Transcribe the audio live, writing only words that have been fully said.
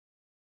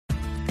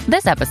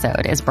This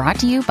episode is brought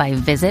to you by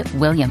Visit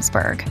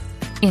Williamsburg.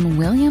 In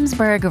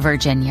Williamsburg,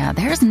 Virginia,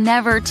 there's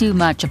never too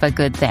much of a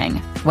good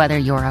thing. Whether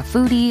you're a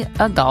foodie,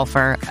 a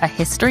golfer, a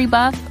history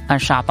buff, a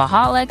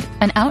shopaholic,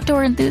 an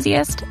outdoor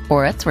enthusiast,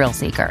 or a thrill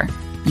seeker,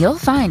 you'll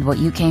find what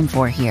you came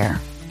for here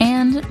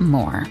and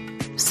more.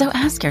 So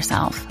ask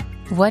yourself,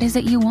 what is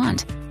it you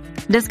want?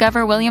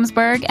 Discover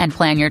Williamsburg and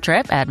plan your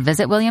trip at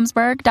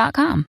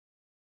visitwilliamsburg.com.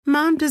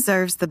 Mom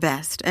deserves the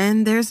best,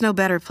 and there's no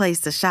better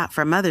place to shop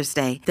for Mother's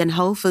Day than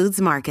Whole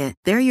Foods Market.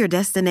 They're your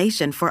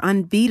destination for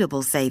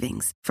unbeatable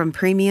savings, from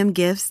premium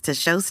gifts to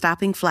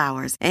show-stopping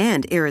flowers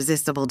and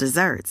irresistible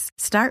desserts.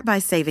 Start by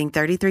saving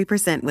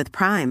 33% with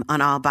Prime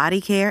on all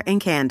body care and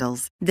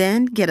candles.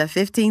 Then get a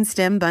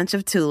 15-stem bunch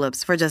of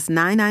tulips for just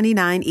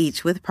 $9.99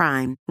 each with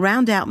Prime.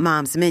 Round out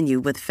Mom's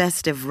menu with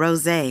festive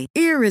rosé,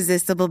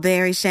 irresistible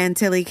berry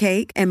chantilly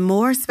cake, and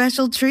more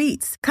special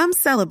treats. Come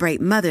celebrate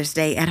Mother's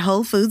Day at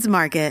Whole Foods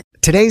Market.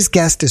 Today's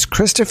guest is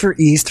Christopher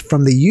East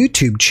from the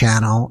YouTube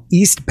channel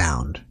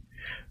Eastbound.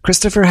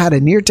 Christopher had a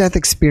near-death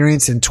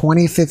experience in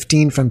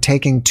 2015 from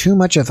taking too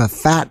much of a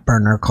fat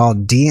burner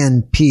called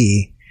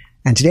DNP,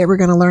 and today we're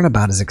going to learn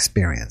about his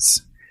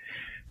experience.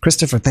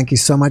 Christopher, thank you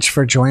so much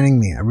for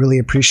joining me. I really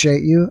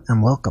appreciate you,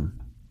 and welcome.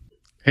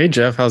 Hey,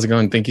 Jeff. How's it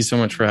going? Thank you so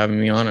much for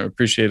having me on. I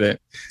appreciate it.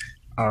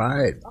 All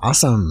right.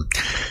 Awesome.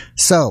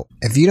 So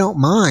if you don't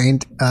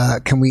mind,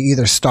 can we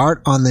either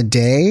start on the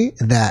day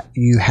that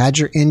you had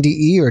your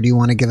NDE, or do you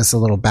want to give us a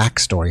little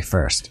backstory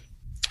first?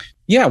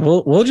 Yeah,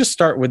 we'll just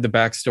start with the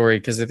backstory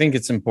because I think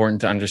it's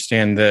important to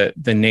understand the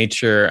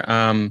nature.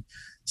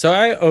 So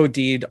I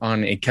OD'd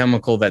on a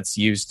chemical that's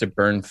used to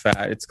burn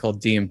fat. It's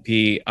called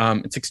DMP.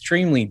 It's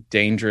extremely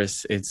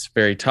dangerous. It's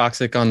very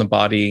toxic on the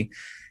body.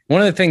 One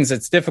of the things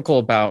that's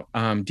difficult about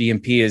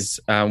DMP is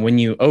when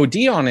you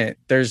OD on it,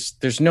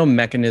 there's no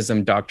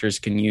mechanism doctors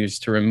can use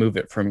to remove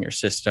it from your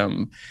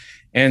system.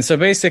 And so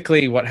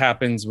basically what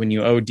happens when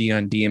you OD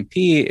on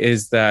DMP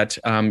is that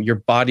your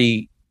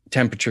body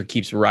temperature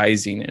keeps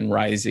rising and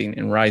rising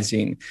and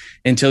rising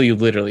until you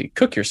literally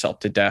cook yourself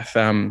to death.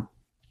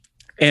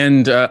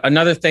 And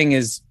another thing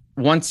is,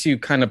 once you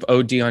kind of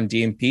OD on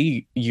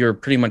DMP, you're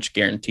pretty much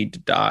guaranteed to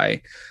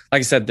die.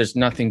 Like I said, there's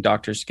nothing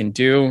doctors can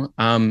do.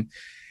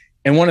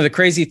 And one of the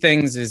crazy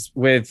things is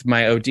with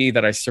my OD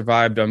that I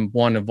survived, I'm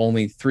one of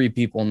only 3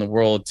 people in the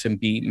world to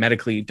be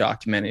medically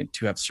documented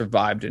to have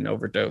survived an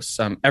overdose.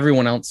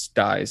 Everyone else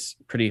dies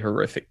pretty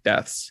horrific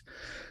deaths.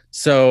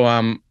 So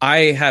I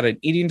had an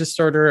eating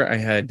disorder. I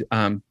had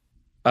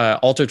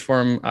altered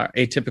form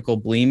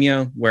atypical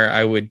bulimia, where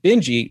I would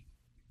binge eat,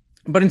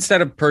 but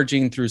instead of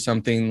purging through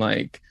something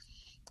like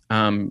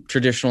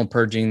traditional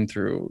purging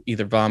through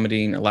either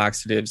vomiting or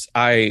laxatives,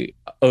 I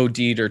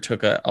OD'd or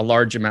took a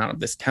large amount of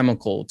this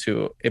chemical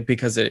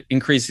because it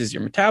increases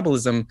your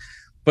metabolism,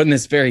 but in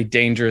this very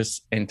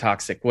dangerous and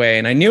toxic way.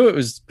 And I knew it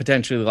was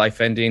potentially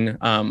life-ending.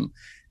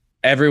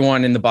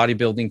 Everyone in the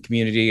bodybuilding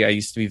community, I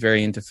used to be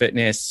very into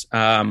fitness,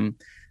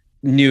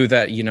 knew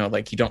that, you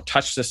don't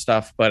touch this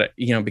stuff. But,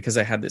 because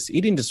I had this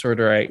eating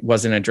disorder I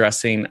wasn't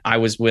addressing, I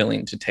was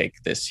willing to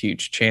take this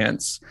huge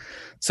chance.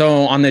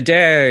 So on the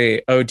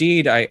day I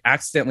OD'd, I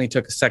accidentally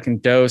took a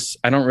second dose.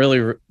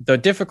 The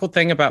difficult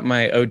thing about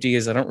my OD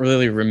is I don't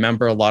really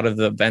remember a lot of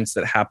the events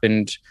that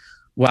happened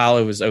while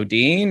I was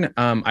ODing.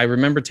 I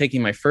remember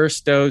taking my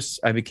first dose.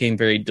 I became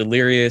very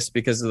delirious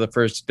because of the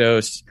first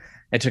dose.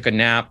 I took a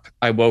nap.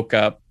 I woke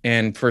up,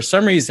 and for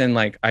some reason,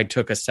 I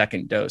took a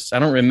second dose. I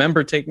don't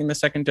remember taking the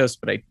second dose,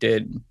 but I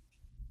did.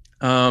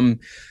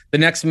 The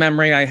next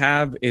memory I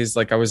have is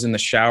I was in the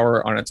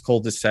shower on its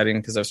coldest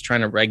setting because I was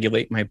trying to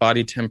regulate my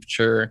body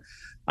temperature.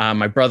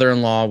 My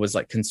brother-in-law was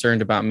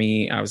concerned about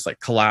me. I was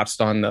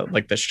collapsed on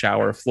the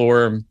shower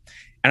floor,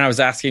 and I was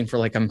asking for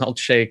a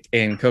milkshake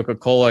and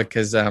Coca-Cola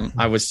because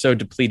I was so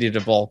depleted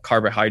of all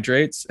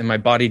carbohydrates, and my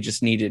body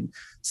just needed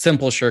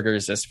simple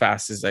sugars as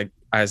fast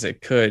as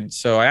it could.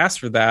 So I asked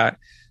for that.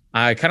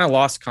 I kind of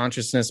lost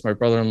consciousness. My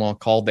brother-in-law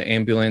called the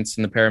ambulance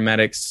and the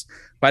paramedics.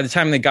 By the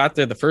time they got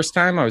there the first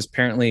time, I was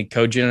apparently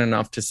cogent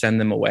enough to send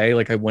them away.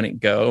 I wouldn't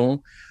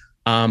go.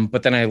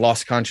 But then I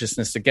lost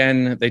consciousness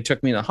again. They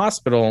took me to the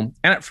hospital.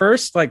 And at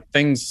first,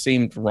 things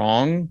seemed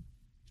wrong,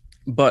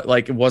 but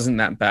it wasn't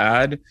that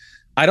bad.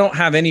 I don't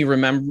have any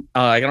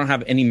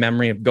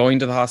memory of going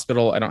to the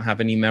hospital. I don't have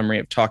any memory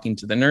of talking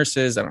to the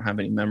nurses. I don't have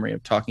any memory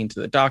of talking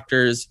to the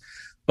doctors.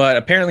 But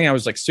apparently I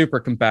was super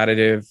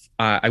combative.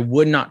 I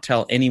would not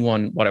tell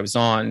anyone what I was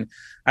on.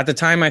 At the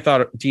time, I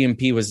thought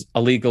DMP was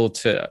illegal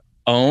to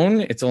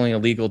own. It's only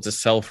illegal to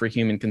sell for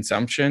human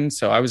consumption.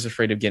 So I was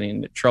afraid of getting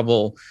into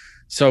trouble.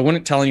 So I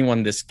wouldn't tell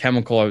anyone this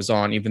chemical I was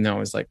on, even though I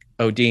was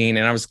ODing.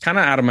 And I was kind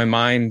of out of my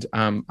mind.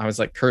 I was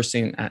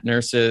cursing at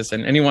nurses.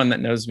 And anyone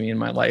that knows me in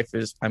my life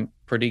I'm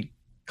pretty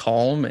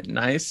calm and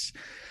nice.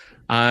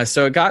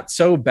 So it got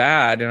so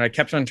bad, and I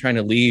kept on trying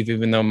to leave,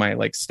 even though my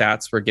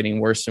stats were getting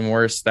worse and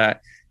worse,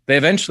 that they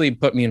eventually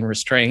put me in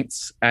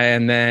restraints.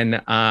 And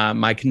then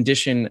my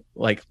condition,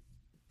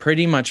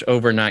 pretty much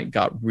overnight,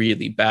 got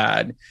really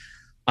bad.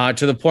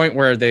 to the point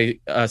where they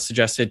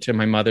suggested to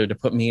my mother to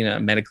put me in a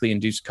medically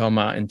induced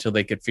coma until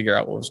they could figure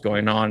out what was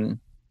going on.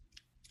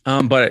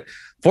 But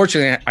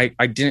fortunately,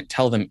 I didn't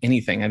tell them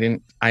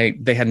anything.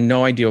 They had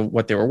no idea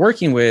what they were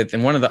working with.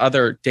 And one of the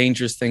other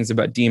dangerous things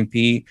about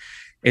DMP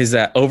is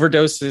that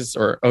overdoses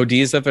or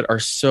ODs of it are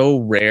so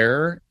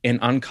rare and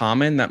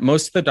uncommon that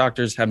most of the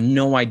doctors have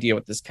no idea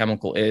what this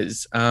chemical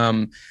is.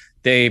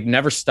 They've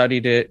never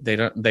studied it. They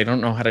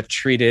don't know how to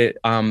treat it.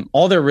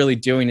 All they're really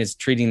doing is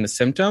treating the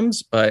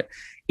symptoms. But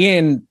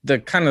in the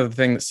kind of the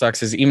thing that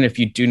sucks is even if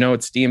you do know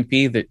it's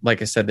DMP, that,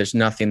 like I said, there's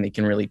nothing they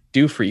can really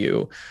do for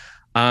you.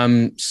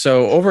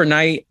 So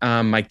overnight,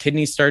 my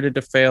kidneys started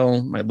to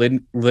fail, my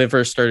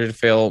liver started to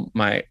fail,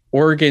 my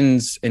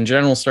organs in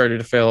general started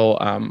to fail.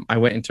 I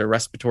went into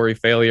respiratory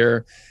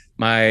failure.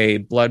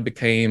 My blood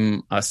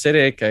became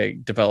acidic. I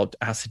developed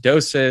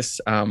acidosis.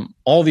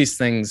 All these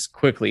things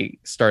quickly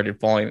started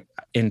falling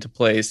into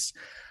place.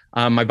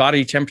 My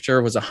body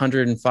temperature was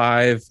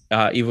 105,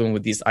 even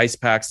with these ice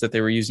packs that they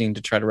were using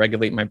to try to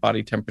regulate my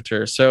body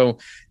temperature. So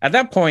at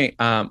that point,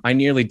 I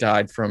nearly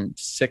died from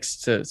 6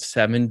 to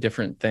 7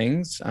 different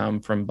things,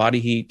 from body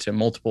heat to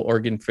multiple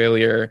organ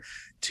failure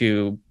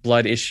to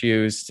blood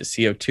issues to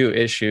CO2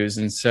 issues.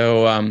 And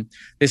so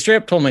they straight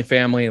up told my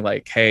family,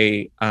 like,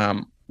 hey,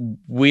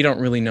 we don't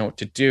really know what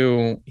to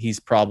do. He's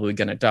probably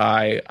going to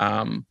die,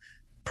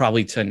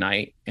 probably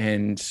tonight.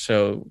 And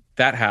so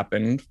that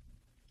happened.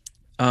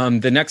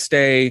 The next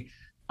day,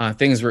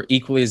 things were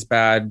equally as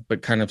bad,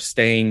 but kind of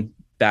staying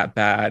that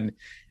bad.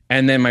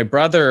 And then my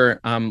brother,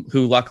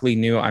 who luckily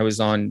knew I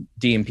was on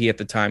DMP at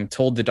the time,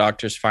 told the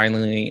doctors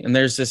finally, and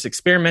there's this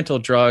experimental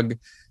drug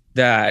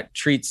that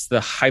treats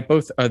the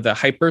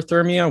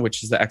hyperthermia,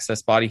 which is the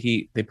excess body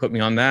heat. They put me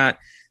on that.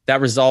 That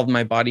resolved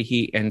my body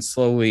heat, and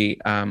slowly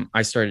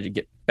I started to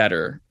get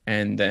better.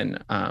 And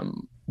then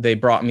they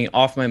brought me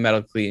off my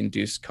medically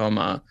induced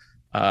coma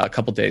a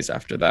couple days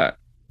after that.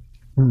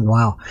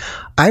 Wow.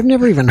 I've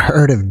never even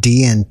heard of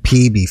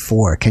DNP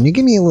before. Can you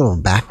give me a little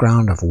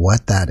background of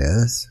what that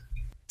is?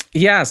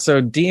 Yeah, so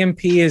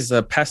DMP is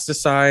a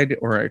pesticide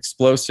or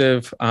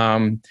explosive.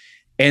 And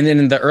then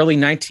in the early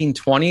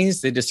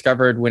 1920s, they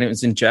discovered when it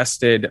was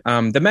ingested,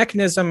 the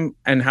mechanism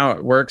and how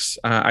it works.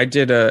 I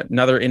did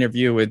another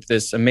interview with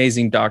this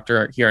amazing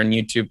doctor here on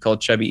YouTube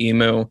called Chubby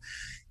Emu.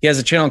 He has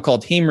a channel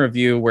called Heme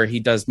Review where he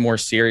does more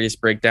serious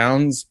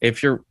breakdowns.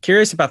 If you're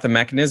curious about the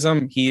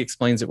mechanism, he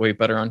explains it way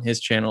better on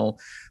his channel.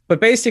 But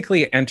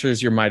basically, it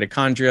enters your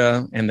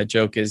mitochondria, and the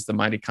joke is the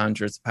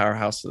mitochondria is the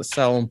powerhouse of the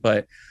cell.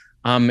 But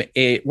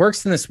it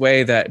works in this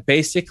way that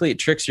basically it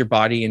tricks your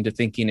body into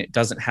thinking it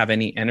doesn't have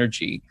any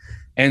energy.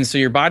 And so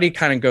your body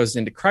kind of goes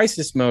into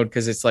crisis mode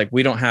because it's like,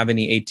 we don't have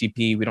any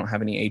ATP, we don't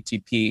have any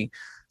ATP.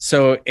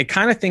 So it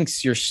kind of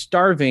thinks you're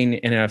starving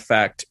in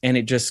effect, and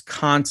it just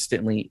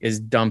constantly is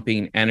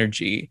dumping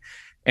energy.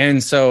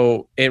 And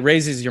so it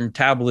raises your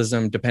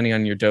metabolism, depending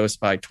on your dose,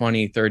 by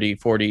 20, 30,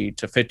 40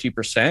 to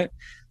 50%.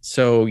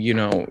 So,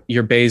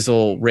 your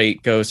basal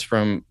rate goes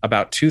from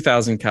about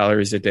 2,000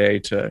 calories a day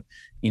to,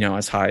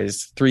 as high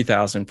as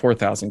 3,000,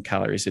 4,000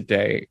 calories a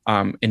day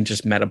in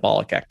just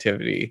metabolic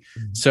activity.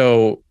 Mm-hmm.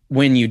 So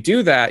when you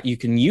do that, you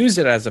can use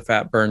it as a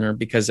fat burner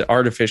because it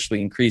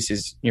artificially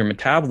increases your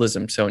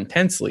metabolism so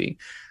intensely.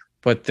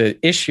 But the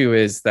issue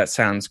is that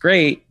sounds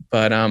great,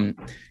 but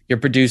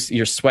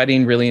you're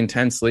sweating really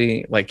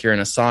intensely, like you're in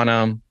a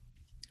sauna.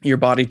 Your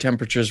body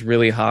temperature is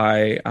really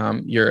high.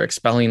 You're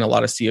expelling a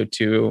lot of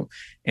CO2,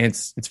 and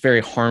it's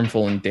very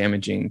harmful and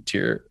damaging to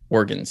your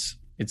organs.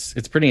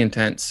 It's pretty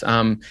intense.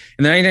 In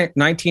the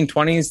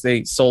 1920s,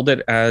 they sold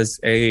it as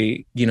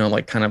a,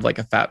 kind of like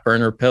a fat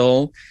burner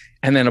pill.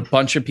 And then a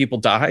bunch of people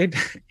died.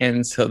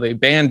 And so they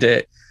banned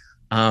it.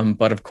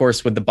 But of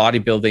course, with the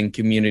bodybuilding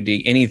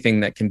community, anything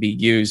that can be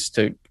used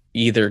to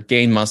either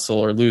gain muscle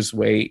or lose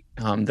weight,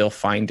 they'll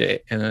find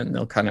it and then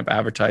they'll kind of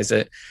advertise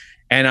it.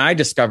 And I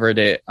discovered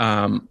it.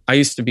 I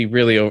used to be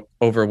really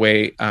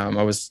overweight.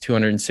 I was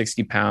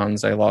 260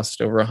 pounds. I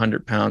lost over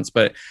 100 pounds,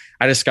 but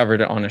I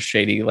discovered it on a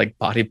shady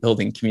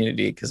bodybuilding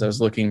community because I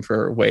was looking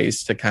for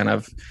ways to kind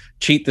of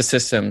cheat the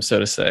system, so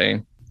to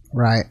say.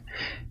 Right.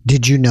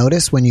 Did you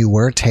notice when you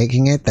were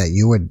taking it that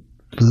you would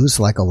lose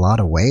a lot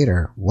of weight,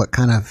 or what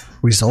kind of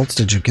results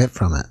did you get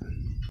from it?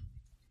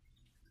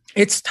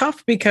 It's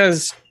tough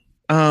because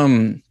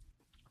I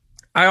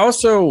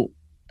also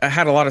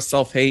had a lot of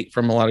self-hate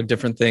from a lot of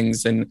different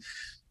things. And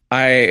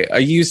I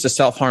used a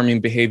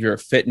self-harming behavior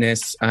of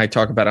fitness. I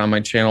talk about it on my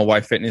channel,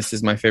 why fitness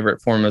is my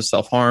favorite form of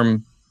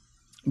self-harm.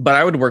 But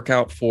I would work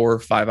out 4 or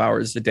 5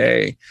 hours a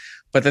day.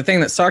 But the thing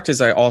that sucked is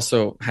I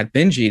also had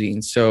binge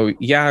eating. So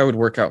yeah, I would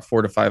work out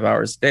 4 to 5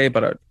 hours a day,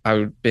 but I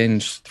would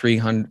binge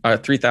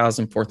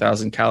 3,000,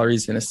 4,000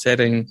 calories in a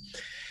sitting.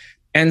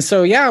 And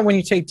so, yeah, when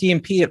you take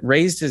DMP, it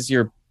raises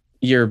your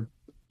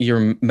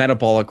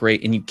metabolic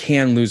rate and you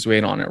can lose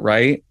weight on it,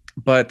 right?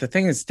 But the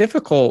thing that's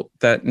difficult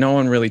that no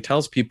one really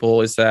tells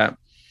people is that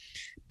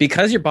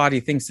because your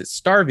body thinks it's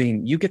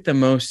starving, you get the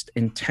most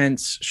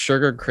intense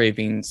sugar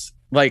cravings.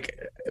 Like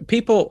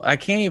people, I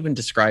can't even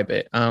describe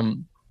it.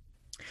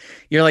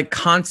 you're like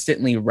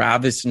constantly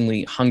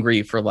ravishingly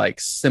hungry for like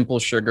simple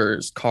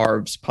sugars,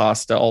 carbs,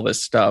 pasta, all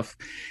this stuff.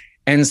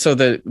 And so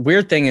the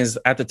weird thing is,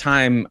 at the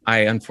time, I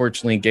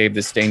unfortunately gave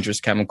this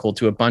dangerous chemical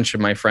to a bunch of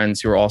my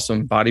friends who are also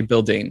in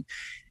bodybuilding.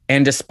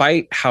 And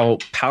despite how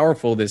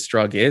powerful this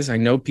drug is, I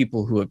know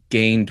people who have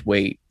gained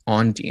weight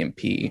on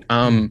DMP.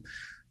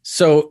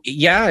 So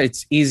yeah,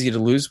 it's easy to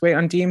lose weight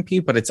on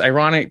DMP, but it's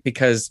ironic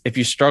because if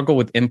you struggle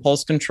with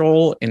impulse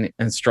control and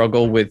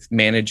struggle with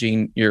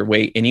managing your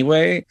weight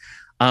anyway,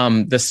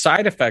 the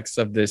side effects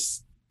of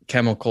this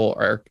chemical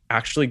are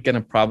actually going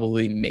to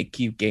probably make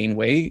you gain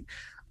weight.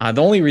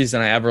 The only reason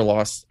I ever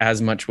lost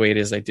as much weight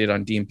as I did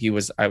on DMP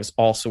was I was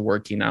also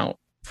working out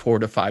 4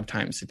 to 5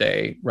 times a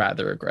day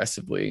rather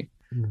aggressively.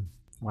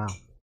 Wow.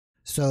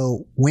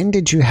 So when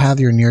did you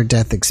have your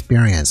near-death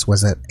experience?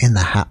 Was it in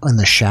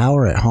the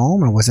shower at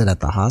home, or was it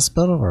at the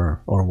hospital,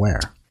 or where?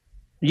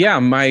 Yeah,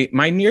 my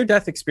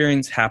near-death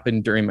experience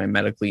happened during my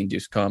medically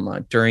induced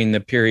coma, during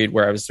the period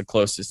where I was the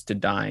closest to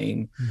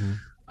dying.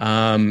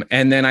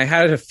 And then I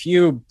had a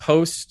few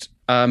post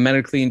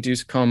medically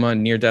induced coma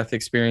near-death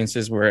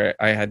experiences where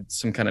I had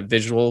some kind of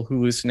visual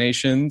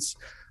hallucinations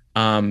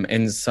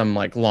and some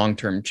like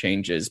long-term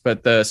changes.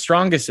 But the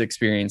strongest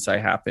experience I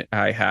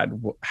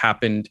had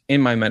happened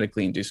in my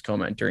medically induced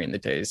coma during the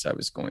days I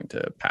was going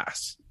to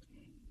pass.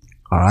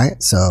 All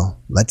right, so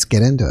let's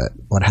get into it.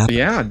 What happened?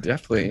 Yeah,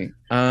 definitely.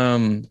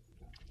 So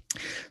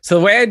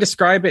the way I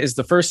describe it is,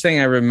 the first thing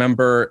I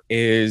remember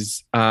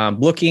is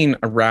looking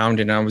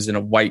around, and I was in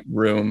a white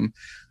room.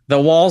 The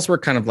walls were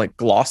kind of like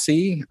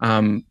glossy,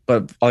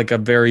 but like a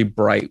very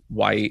bright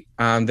white.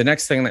 The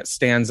next thing that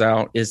stands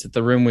out is that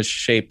the room was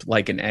shaped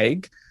like an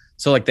egg.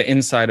 So like the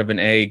inside of an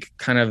egg,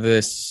 kind of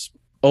this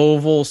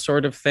oval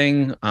sort of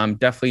thing.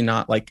 Definitely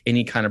not like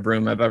any kind of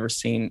room I've ever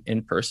seen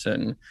in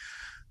person.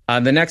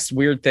 The next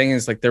weird thing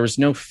is like there was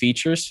no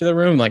features to the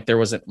room. Like there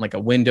wasn't like a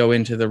window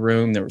into the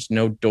room. There was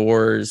no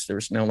doors. There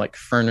was no like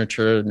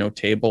furniture, no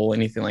table,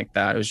 anything like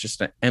that. It was just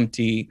an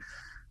empty,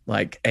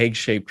 like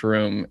egg-shaped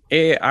room.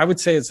 I would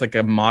say it's like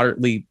a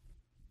moderately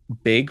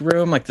big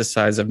room, like the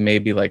size of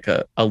maybe like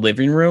a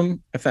living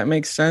room, if that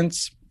makes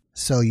sense.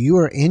 So you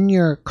were in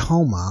your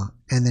coma,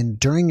 and then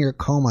during your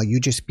coma, you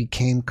just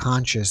became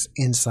conscious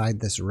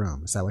inside this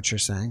room. Is that what you're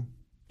saying?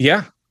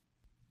 Yeah.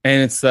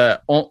 And it's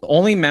the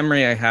only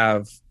memory I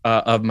have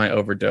of my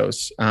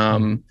overdose.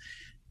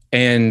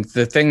 And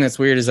the thing that's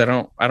weird is I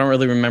don't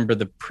really remember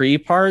the pre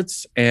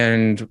parts.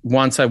 And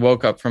once I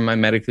woke up from my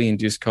medically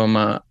induced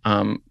coma,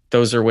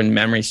 those are when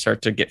memories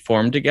start to get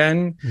formed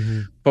again.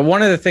 But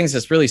one of the things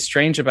that's really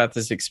strange about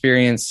this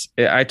experience,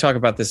 I talk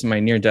about this in my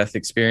near-death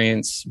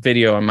experience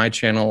video on my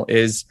channel,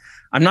 is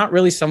I'm not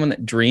really someone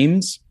that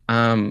dreams.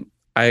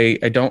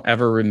 I don't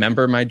ever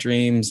remember my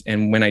dreams.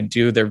 And when I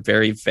do, they're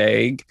very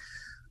vague.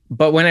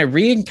 But when I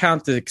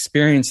re-encounter the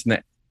experience in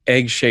the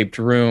egg-shaped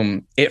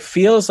room, it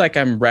feels like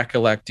I'm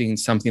recollecting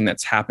something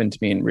that's happened to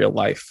me in real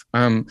life.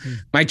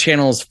 My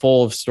channel is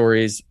full of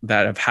stories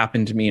that have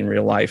happened to me in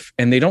real life,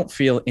 and they don't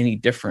feel any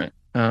different.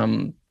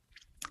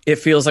 It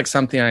feels like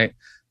something I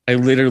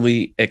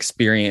literally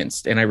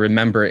experienced, and I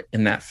remember it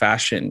in that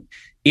fashion,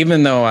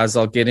 even though, as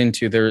I'll get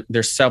into,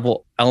 there's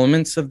several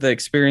elements of the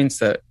experience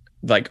that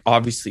like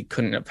obviously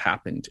couldn't have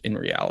happened in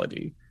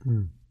reality.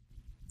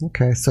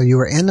 Okay, so you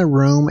were in the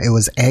room. It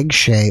was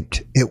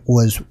egg-shaped. It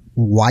was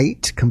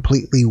white,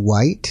 completely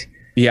white.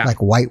 Yeah. Like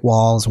white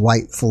walls,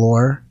 white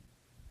floor.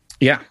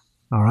 Yeah.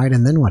 All right,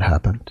 and then what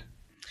happened?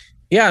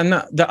 Yeah, and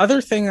the other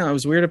thing that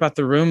was weird about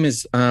the room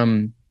is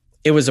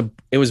it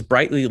was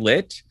brightly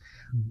lit.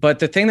 But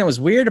the thing that was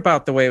weird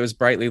about the way it was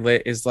brightly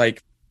lit is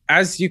like,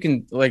 as you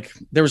can, like,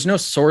 there was no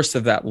source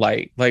of that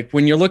light. Like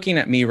when you're looking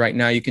at me right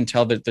now, you can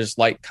tell that there's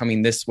light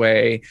coming this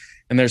way,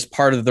 and there's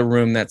part of the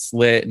room that's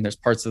lit, and there's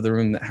parts of the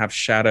room that have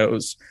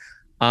shadows.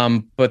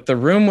 But the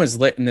room was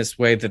lit in this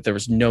way that there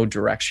was no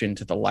direction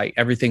to the light.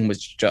 Everything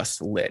was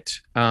just lit.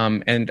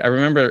 And I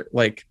remember,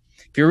 like,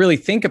 if you really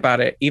think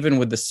about it, even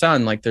with the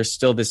sun, like there's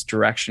still this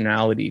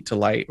directionality to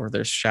light, or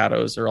there's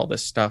shadows or all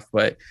this stuff.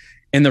 But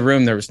in the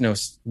room, there was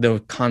no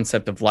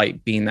concept of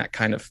light being that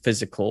kind of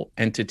physical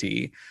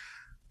entity.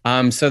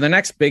 So the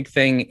next big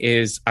thing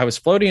is I was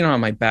floating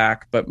on my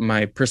back, but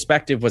my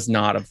perspective was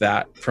not of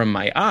that from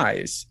my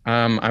eyes.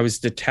 I was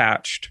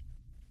detached,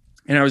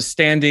 and I was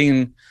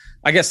standing,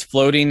 I guess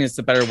floating is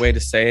the better way to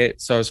say it.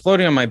 So I was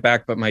floating on my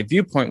back, but my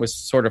viewpoint was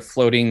sort of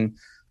floating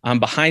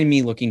behind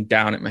me, looking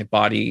down at my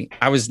body.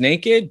 I was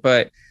naked,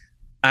 but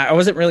I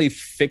wasn't really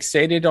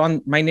fixated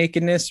on my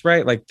nakedness,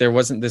 right? Like there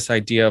wasn't this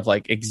idea of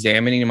like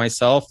examining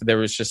myself. There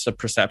was just a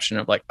perception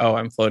of like, oh,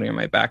 I'm floating on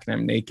my back and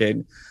I'm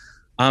naked.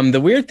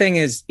 The weird thing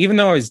is, even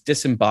though I was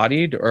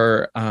disembodied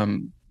or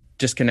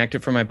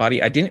disconnected from my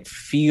body, I didn't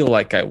feel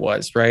like I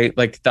was, right?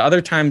 Like the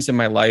other times in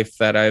my life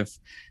that I've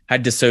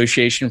had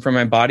dissociation from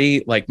my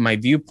body, like my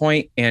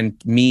viewpoint and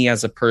me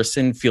as a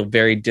person feel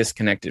very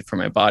disconnected from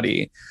my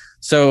body.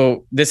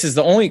 So this is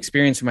the only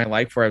experience in my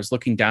life where I was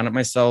looking down at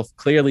myself,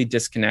 clearly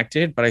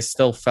disconnected, but I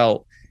still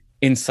felt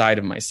inside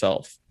of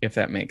myself, if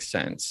that makes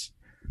sense.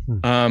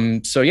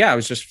 So yeah, I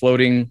was just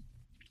floating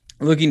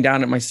looking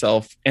down at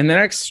myself. And the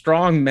next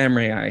strong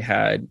memory I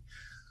had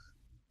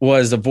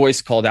was a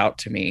voice called out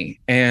to me.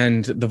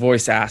 And the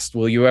voice asked,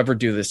 will you ever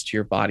do this to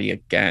your body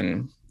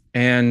again?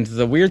 And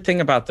the weird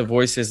thing about the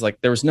voice is like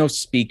there was no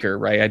speaker,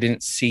 right? I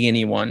didn't see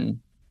anyone.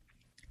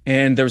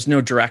 And there was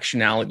no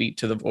directionality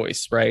to the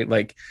voice, right?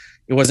 Like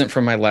it wasn't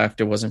from my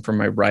left, it wasn't from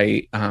my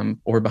right,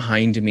 or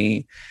behind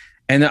me.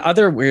 And the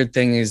other weird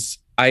thing is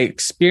I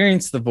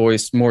experienced the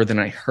voice more than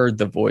I heard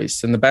the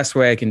voice. And the best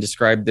way I can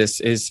describe this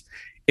is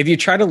if you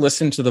try to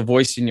listen to the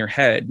voice in your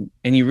head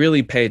and you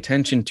really pay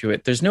attention to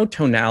it, there's no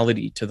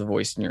tonality to the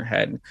voice in your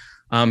head.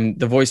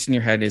 The voice in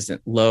your head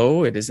isn't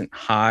low, it isn't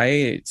high,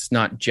 it's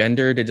not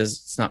gendered,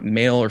 it's not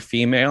male or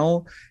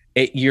female.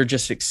 You're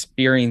just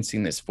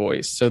experiencing this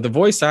voice. So the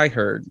voice I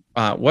heard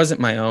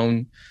wasn't my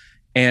own,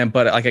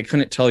 but like I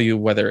couldn't tell you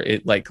whether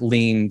it like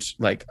leaned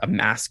like a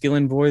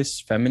masculine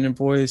voice, feminine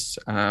voice,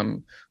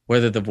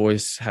 whether the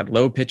voice had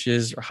low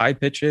pitches or high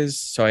pitches.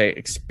 So I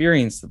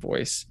experienced the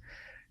voice.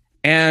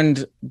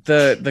 And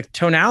the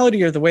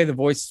tonality or the way the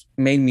voice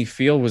made me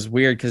feel was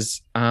weird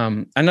because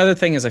another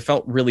thing is I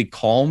felt really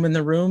calm in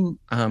the room.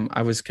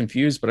 I was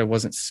confused, but I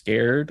wasn't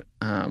scared.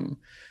 I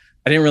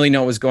didn't really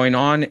know what was going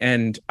on.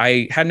 And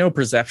I had no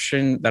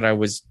perception that I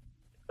was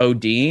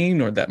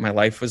ODing or that my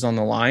life was on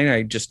the line.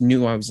 I just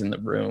knew I was in the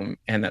room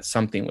and that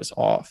something was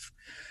off.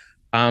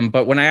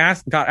 But when I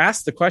got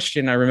asked the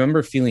question, I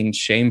remember feeling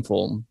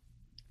shameful.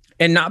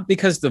 And not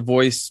because the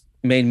voice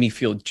made me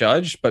feel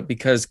judged, but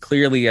because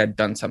clearly I'd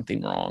done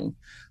something wrong.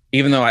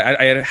 Even though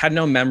I had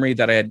no memory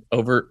that I had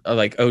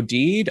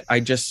OD'd,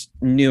 I just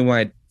knew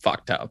I'd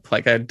fucked up.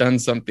 Like I had done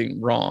something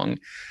wrong.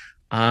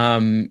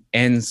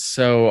 And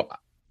so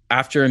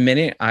after a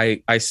minute,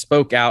 I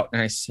spoke out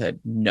and I said,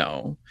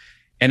 no.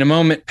 And a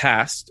moment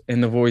passed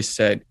and the voice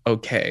said,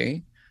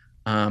 okay,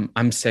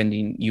 I'm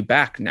sending you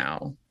back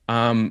now.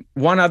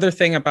 One other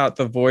thing about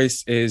the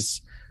voice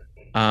is,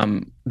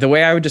 the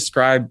way I would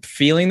describe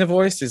feeling the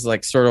voice is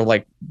like sort of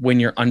like when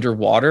you're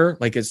underwater,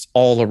 like it's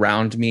all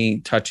around me,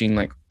 touching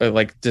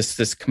like just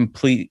this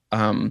complete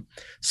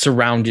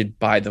surrounded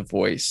by the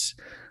voice.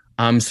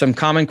 Some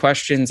common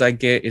questions I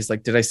get is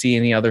like, did I see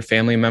any other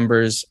family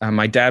members?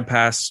 My dad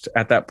passed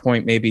at that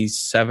point, maybe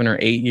 7 or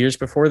 8 years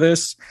before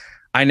this.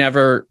 I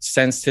never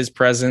sensed his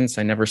presence.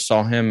 I never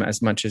saw him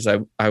as much as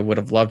I would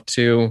have loved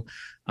to.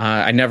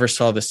 I never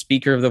saw the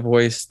speaker of the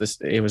voice.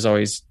 It was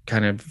always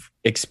kind of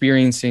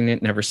experiencing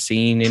it, never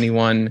seeing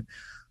anyone.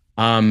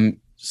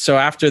 So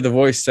after the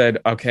voice said,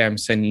 okay, I'm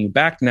sending you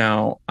back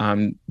now,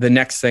 the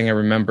next thing I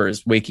remember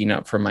is waking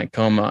up from my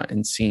coma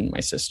and seeing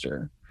my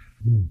sister.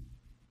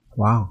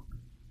 Wow.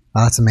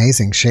 That's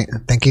amazing.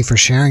 Thank you for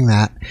sharing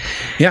that.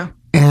 Yeah.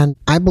 And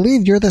I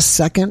believe you're the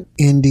second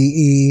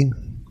NDE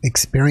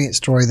experience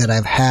story that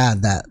I've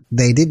had that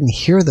they didn't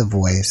hear the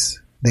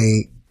voice.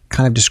 They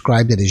kind of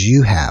described it as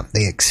you have.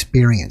 They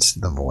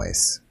experienced the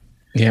voice.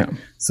 Yeah.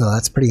 So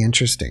that's pretty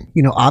interesting.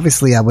 You know,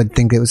 obviously I would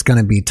think it was going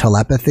to be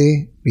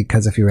telepathy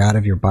because if you're out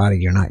of your body,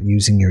 you're not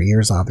using your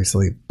ears,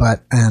 obviously.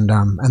 But, and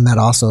that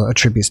also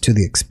attributes to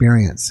the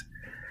experience.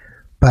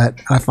 But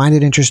I find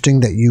it interesting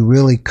that you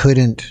really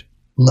couldn't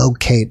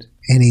locate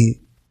any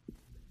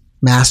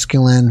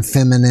masculine,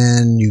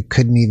 feminine. You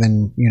couldn't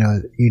even,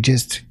 you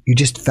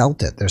just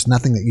felt it. There's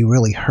nothing that you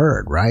really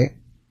heard, right?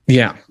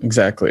 Yeah,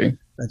 exactly.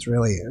 That's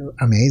really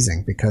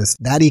amazing because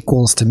that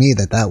equals to me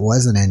that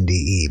was an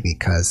NDE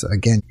because,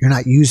 again, you're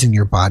not using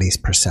your body's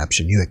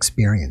perception. You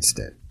experienced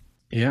it.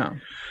 Yeah.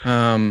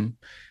 And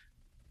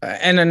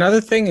another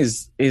thing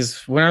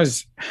is when I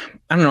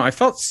don't know, I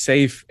felt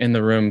safe in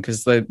the room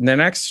because the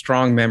next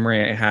strong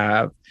memory I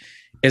have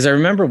is I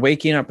remember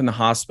waking up in the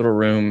hospital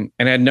room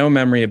and I had no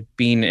memory of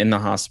being in the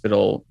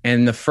hospital.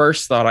 And the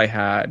first thought I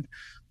had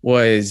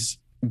was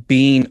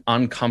being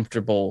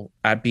uncomfortable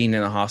at being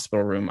in a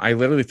hospital room. I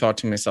literally thought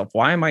to myself,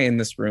 why am I in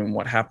this room?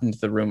 What happened to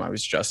the room I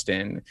was just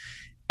in?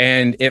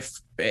 And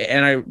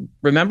I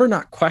remember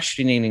not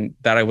questioning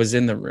that I was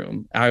in the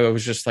room. I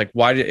was just like,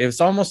 it was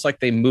almost like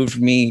they moved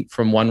me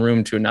from one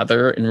room to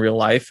another in real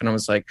life. And I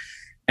was like,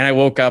 and I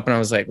woke up and I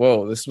was like,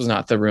 whoa, this was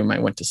not the room I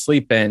went to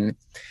sleep in.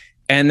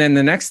 And then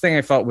the next thing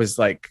I felt was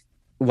like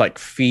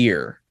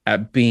fear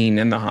at being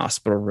in the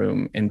hospital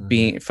room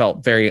and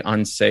felt very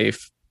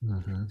unsafe.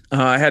 Mm-hmm.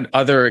 I had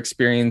other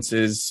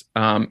experiences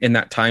in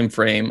that time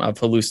frame of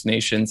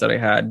hallucinations that I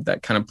had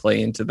that kind of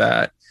play into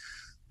that.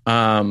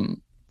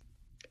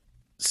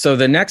 So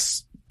the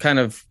next kind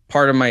of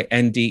part of my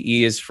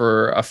NDE is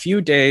for a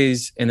few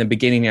days in the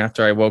beginning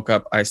after I woke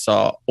up, I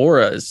saw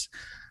auras.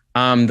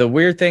 The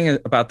weird thing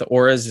about the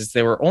auras is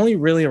they were only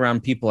really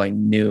around people I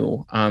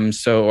knew.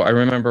 So I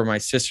remember my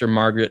sister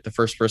Margaret, the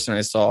first person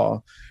I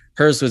saw,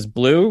 hers was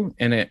blue,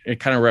 and it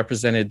kind of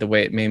represented the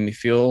way it made me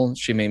feel.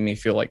 She made me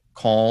feel like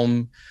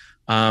calm.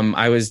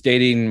 I was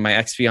dating my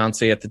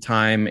ex-fiance at the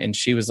time, and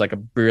she was like a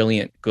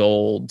brilliant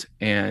gold.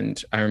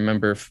 And I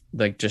remember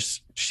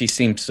she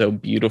seemed so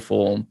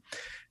beautiful.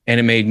 and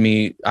it made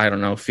me, I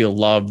don't know, feel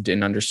loved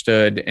and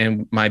understood.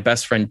 And my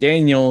best friend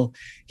Daniel,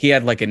 he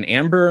had like an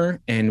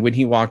amber, and when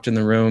he walked in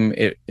the room,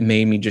 it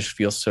made me just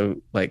feel so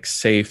like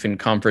safe and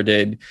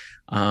comforted.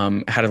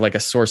 Had like a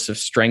source of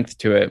strength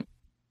to it.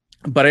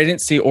 But I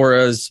didn't see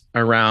auras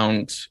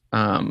around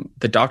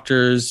the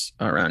doctors,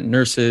 around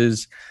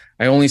nurses.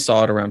 I only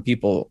saw it around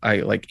people I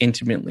like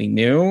intimately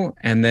knew.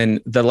 And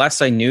then the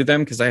less I knew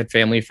them, because I had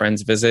family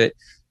friends visit,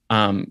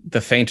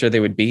 the fainter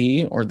they would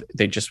be, or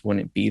they just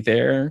wouldn't be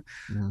there.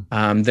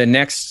 Yeah. The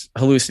next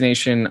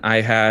hallucination I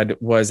had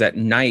was at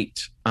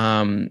night.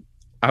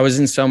 I was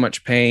in so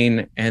much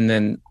pain, and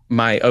then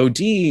my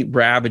OD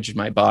ravaged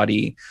my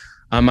body.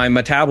 My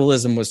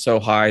metabolism was so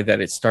high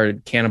that it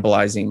started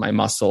cannibalizing my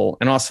muscle,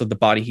 and also the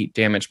body heat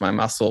damaged my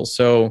muscle.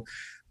 So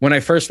when I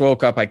first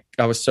woke up,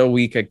 I was so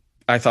weak.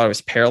 I thought I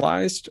was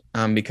paralyzed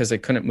because I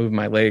couldn't move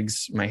my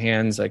legs, my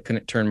hands. I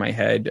couldn't turn my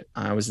head.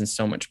 I was in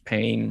so much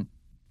pain.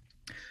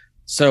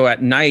 So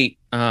at night,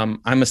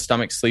 I'm a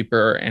stomach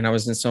sleeper, and I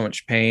was in so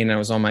much pain. I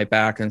was on my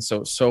back, and so it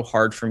was so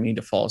hard for me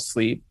to fall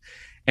asleep.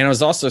 And I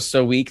was also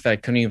so weak that I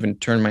couldn't even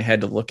turn my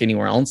head to look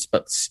anywhere else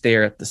but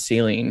stare at the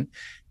ceiling.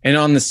 And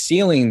on the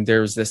ceiling,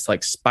 there was this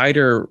like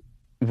spider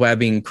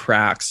webbing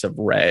cracks of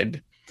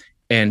red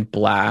and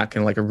black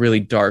and like a really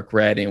dark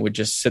red. And it would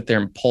just sit there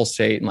and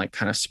pulsate and like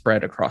kind of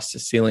spread across the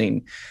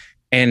ceiling.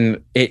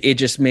 And it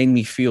just made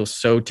me feel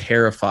so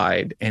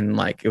terrified. And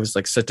like, it was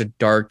like such a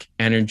dark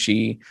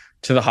energy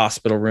to the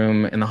hospital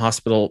room and the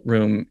hospital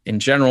room in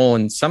general.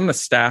 And some of the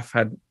staff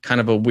had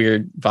kind of a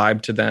weird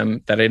vibe to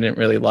them that I didn't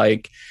really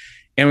like.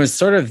 And was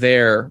sort of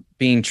there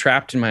being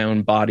trapped in my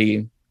own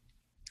body,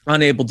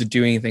 unable to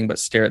do anything but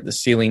stare at the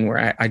ceiling,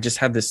 where I just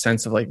had this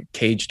sense of like a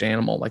caged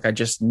animal. Like I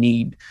just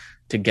need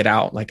to get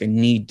out. Like I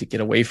need to get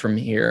away from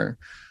here.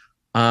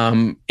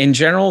 In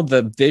general,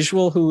 the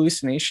visual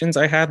hallucinations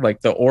I had,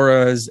 like the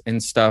auras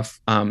and stuff,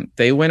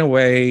 they went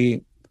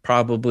away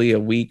probably a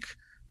week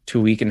to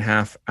a week and a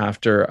half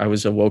after I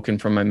was awoken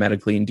from my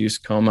medically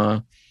induced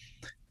coma.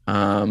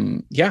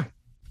 Yeah.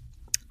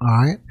 All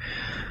right.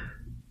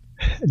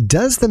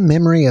 Does the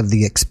memory of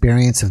the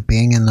experience of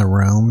being in the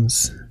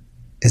rooms,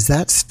 is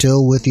that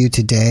still with you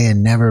today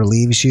and never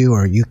leaves you,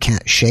 or you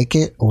can't shake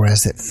it, or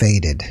has it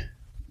faded?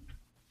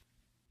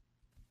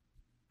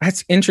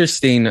 That's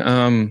interesting.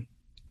 I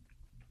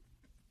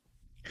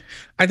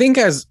think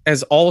as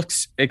all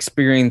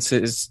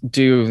experiences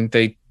do,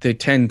 they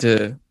tend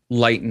to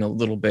lighten a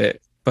little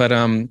bit. But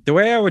the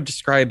way I would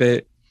describe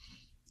it,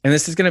 and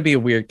this is going to be a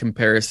weird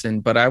comparison,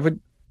 but I would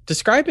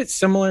describe it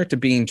similar to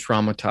being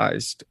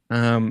traumatized.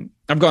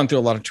 I've gone through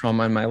a lot of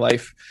trauma in my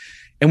life.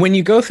 And when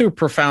you go through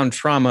profound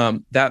trauma,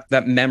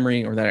 that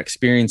memory or that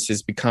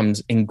experiences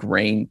becomes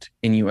ingrained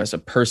in you as a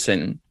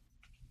person.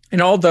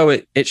 And although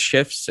it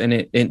shifts and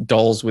it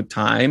dulls with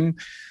time,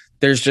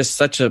 there's just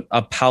such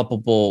a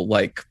palpable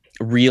like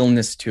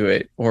realness to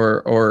it,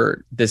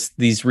 or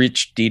these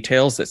rich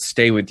details that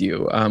stay with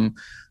you.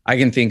 I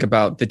can think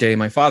about the day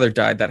my father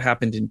died. That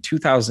happened in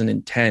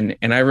 2010.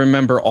 And I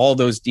remember all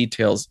those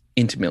details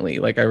intimately.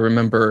 Like I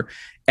remember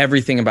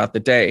everything about the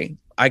day.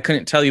 I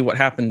couldn't tell you what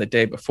happened the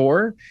day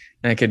before.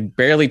 And I could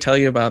barely tell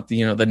you about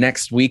the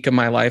next week of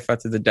my life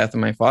after the death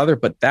of my father.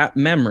 But that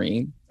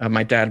memory of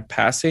my dad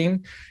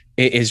passing,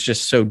 it is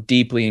just so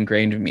deeply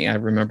ingrained in me. I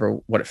remember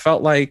what it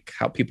felt like,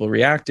 how people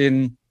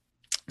reacted.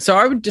 So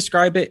I would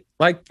describe it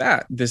like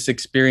that. This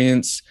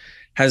experience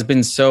has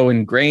been so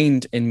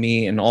ingrained in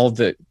me, and all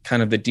the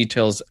kind of the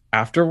details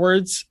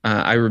afterwards,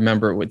 I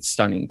remember with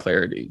stunning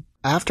clarity.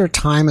 After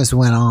time has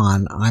went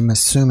on, I'm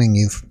assuming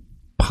you've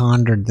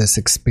pondered this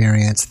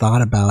experience,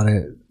 thought about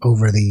it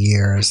over the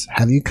years.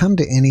 Have you come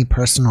to any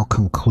personal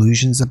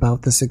conclusions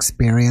about this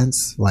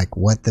experience? Like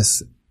what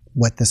this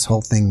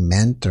whole thing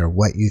meant, or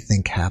what you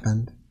think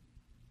happened?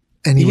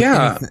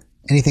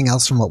 Anything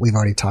else from what we've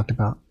already talked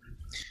about?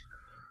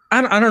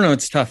 I don't know.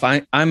 It's tough.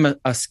 I'm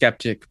a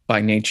skeptic by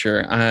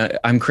nature.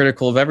 I'm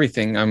critical of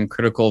everything. I'm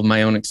critical of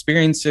my own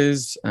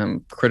experiences.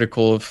 I'm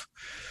critical of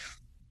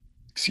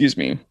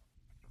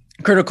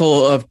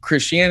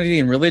Christianity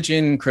and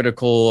religion,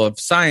 critical of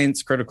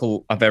science,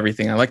 critical of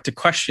everything. I like to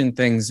question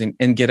things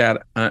and get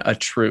at a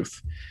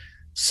truth.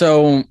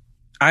 So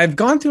I've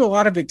gone through a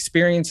lot of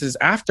experiences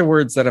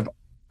afterwards that have,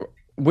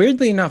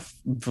 weirdly enough,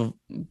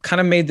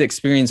 kind of made the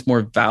experience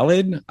more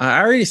valid.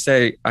 I already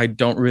say I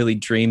don't really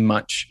dream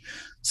much.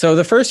 So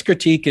the first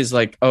critique is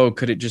like, oh,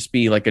 could it just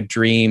be like a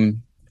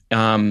dream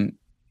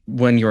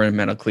when you're in a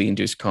medically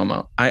induced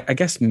coma? I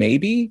guess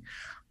maybe,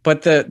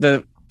 but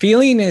the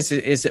feeling is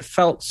it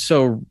felt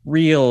so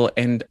real,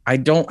 and I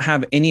don't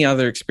have any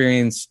other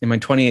experience in my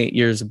 28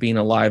 years of being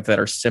alive that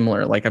are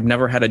similar. Like I've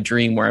never had a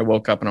dream where I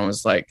woke up and I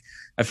was like,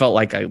 I felt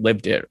like I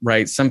lived it,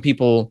 right? Some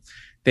people,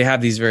 they have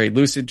these very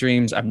lucid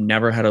dreams. I've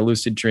never had a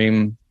lucid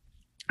dream.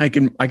 I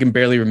can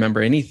barely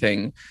remember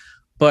anything.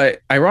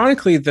 But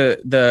ironically,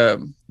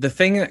 the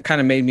thing that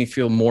kind of made me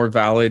feel more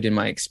valid in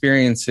my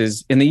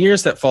experiences, in the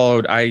years that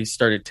followed, I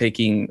started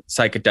taking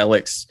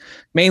psychedelics,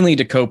 mainly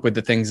to cope with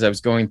the things I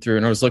was going through.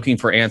 And I was looking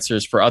for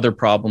answers for other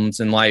problems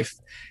in life.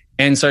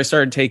 And so I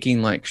started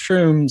taking like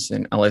shrooms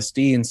and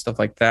LSD and stuff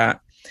like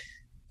that.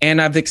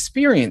 And I've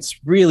experienced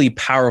really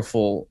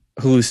powerful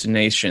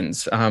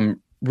hallucinations,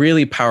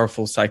 really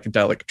powerful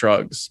psychedelic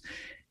drugs.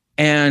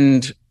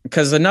 And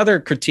because another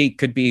critique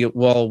could be,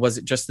 well, was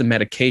it just the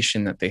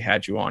medication that they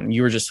had you on?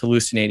 You were just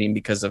hallucinating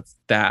because of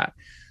that.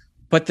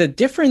 But the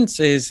difference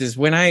is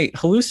when I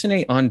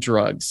hallucinate on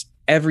drugs,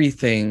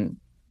 everything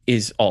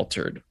is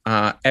altered.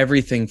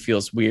 Everything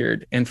feels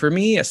weird. And for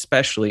me,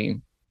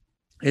 especially,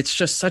 it's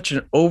just such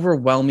an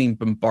overwhelming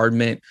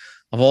bombardment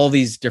of all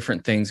these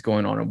different things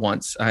going on at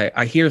once.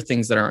 I hear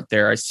things that aren't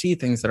there. I see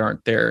things that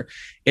aren't there.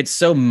 It's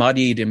so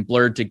muddied and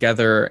blurred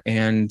together.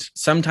 And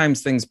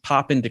sometimes things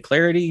pop into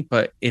clarity,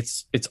 but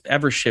it's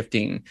ever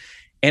shifting.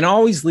 And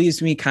always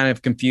leaves me kind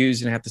of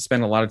confused, and I have to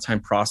spend a lot of time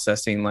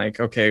processing, like,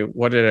 okay,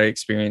 what did I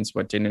experience?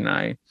 What didn't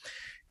I?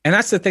 And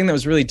that's the thing that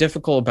was really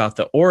difficult about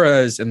the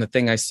auras. And the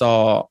thing I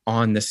saw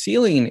on the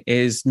ceiling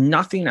is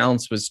nothing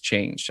else was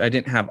changed. I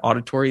didn't have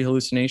auditory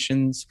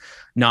hallucinations.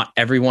 Not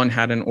everyone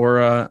had an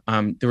aura.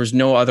 There was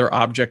no other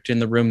object in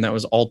the room that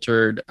was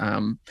altered.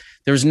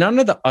 There was none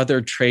of the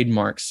other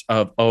trademarks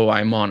of, oh,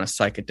 I'm on a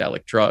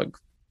psychedelic drug.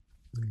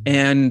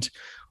 And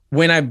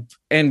with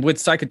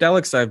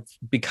psychedelics, I've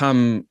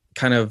become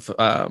kind of,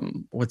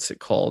 what's it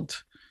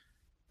called?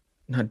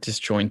 Not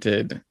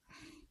disjointed.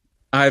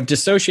 I've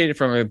dissociated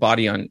from my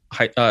body on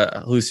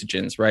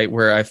hallucinogens, right?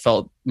 Where I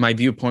felt my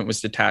viewpoint was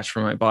detached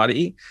from my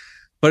body.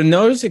 But in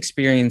those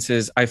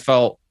experiences, I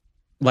felt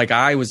like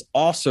I was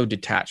also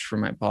detached from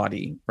my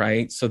body,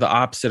 right? So the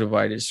opposite of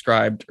what I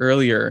described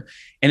earlier.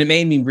 And it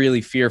made me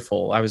really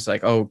fearful. I was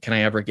like, oh, can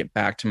I ever get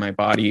back to my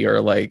body?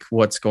 Or like,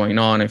 what's going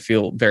on? I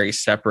feel very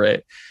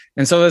separate.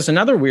 And so there's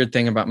another weird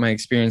thing about my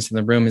experience in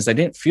the room is I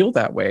didn't feel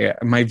that way.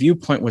 My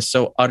viewpoint was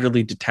so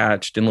utterly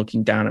detached and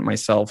looking down at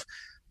myself,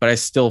 but I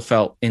still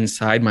felt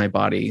inside my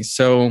body.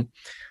 So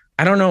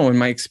I don't know, in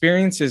my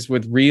experiences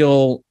with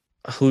real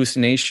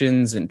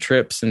hallucinations and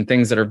trips and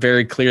things that are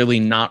very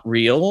clearly not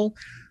real,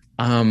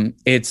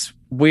 it's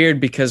weird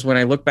because when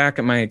I look back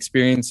at my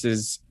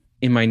experiences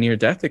in my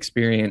near-death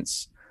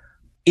experience,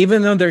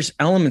 even though there's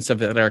elements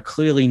of it that are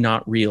clearly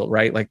not real,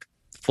 right? Like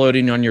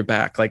floating on your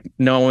back, like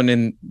no one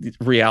in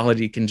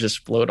reality can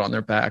just float on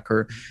their back,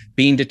 or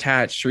being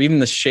detached, or even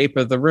the shape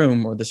of the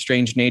room or the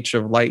strange nature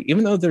of light.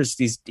 Even though there's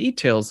these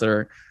details that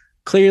are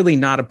clearly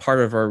not a part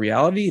of our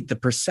reality, the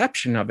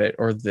perception of it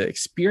or the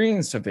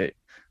experience of it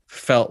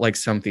felt like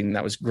something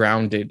that was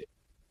grounded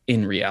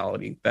in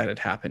reality that had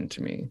happened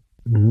to me.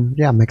 Mm-hmm.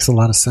 Yeah, makes a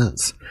lot of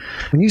sense.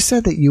 When you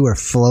said that you were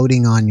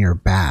floating on your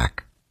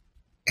back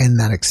in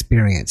that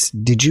experience,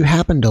 did you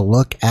happen to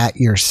look at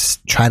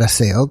try to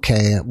say,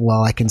 okay,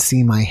 well, I can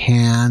see my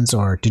hands,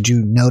 or did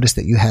you notice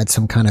that you had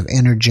some kind of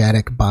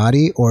energetic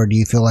body, or do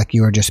you feel like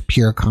you were just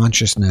pure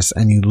consciousness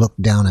and you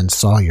looked down and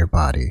saw your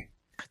body?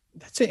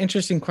 That's an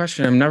interesting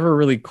question. I've never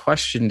really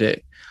questioned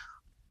it.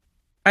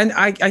 And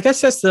I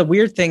guess that's the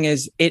weird thing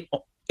is it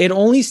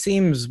only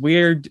seems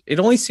weird. It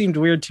only seemed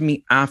weird to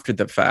me after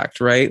the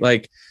fact, right?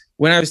 Like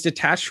when I was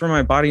detached from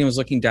my body and was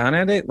looking down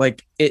at it,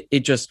 like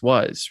it just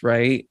was,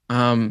 right?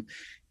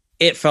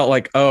 It felt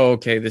like, oh,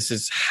 okay, this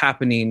is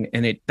happening.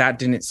 And that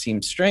didn't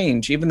seem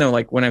strange, even though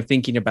like when I'm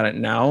thinking about it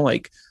now,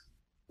 like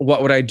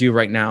what would I do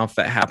right now if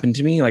that happened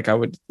to me? Like I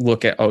would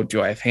look at, oh,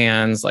 do I have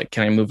hands? Like,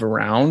 can I move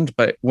around?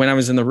 But when I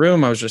was in the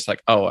room, I was just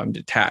like, oh, I'm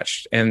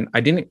detached. And I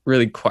didn't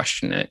really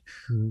question it.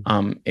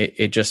 Mm-hmm.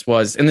 It just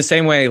was in the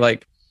same way,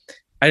 like,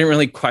 I didn't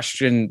really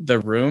question the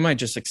room. I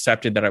just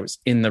accepted that I was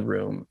in the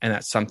room and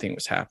that something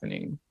was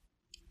happening.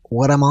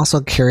 What I'm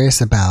also curious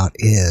about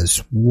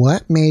is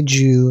what made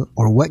you,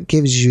 or what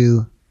gives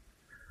you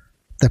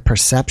the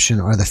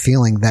perception or the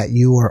feeling that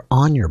you were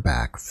on your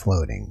back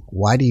floating?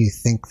 Why do you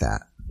think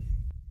that?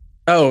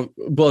 Oh,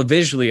 well,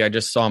 visually, I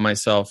just saw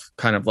myself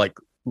kind of like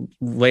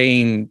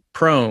laying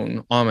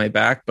prone on my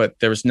back, but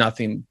there was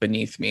nothing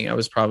beneath me. I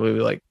was probably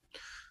like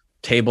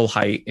table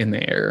height in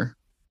the air.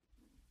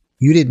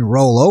 You didn't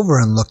roll over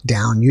and look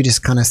down. You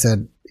just kind of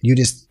said, you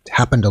just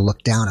happened to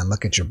look down and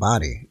look at your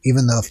body.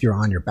 Even though if you're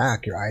on your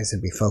back, your eyes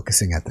would be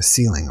focusing at the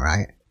ceiling,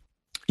 right?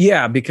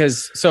 Yeah,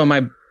 because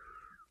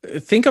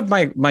think of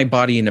my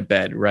body in a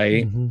bed,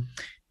 right? Mm-hmm.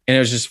 And it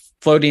was just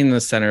floating in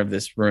the center of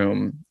this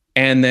room.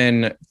 And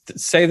then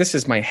say this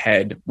is my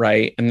head,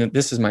 right? And then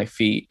this is my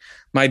feet.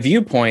 My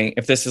viewpoint,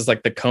 if this is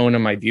like the cone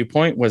of my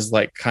viewpoint, was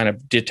like kind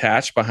of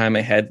detached behind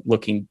my head,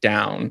 looking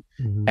down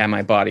at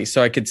my body.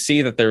 So I could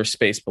see that there was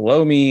space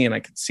below me and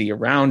I could see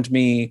around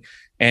me.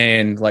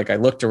 And like I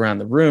looked around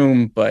the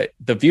room, but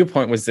the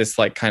viewpoint was this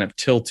like kind of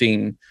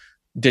tilting,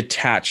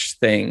 detached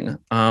thing.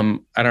 I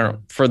don't know,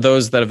 for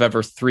those that have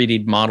ever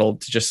 3D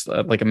modeled, just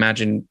like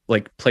imagine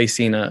like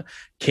placing a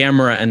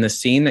camera in the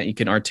scene that you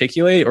can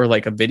articulate, or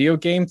like a video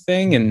game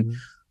thing,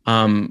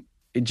 and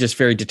it just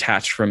very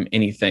detached from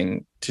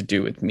anything to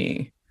do with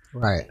me.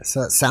 Right.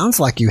 So it sounds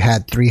like you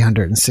had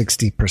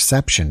 360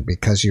 perception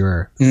because you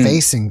were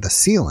facing the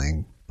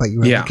ceiling, but you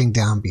were looking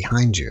down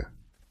behind you.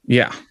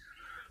 Yeah.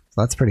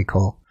 So that's pretty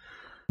cool.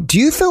 Do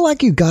you feel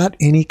like you got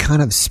any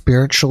kind of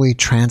spiritually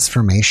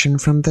transformation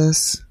from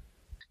this?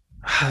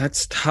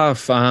 That's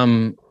tough.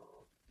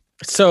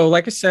 So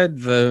like I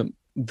said,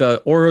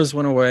 the auras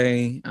went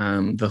away,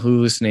 the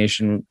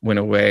hallucination went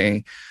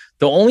away.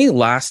 The only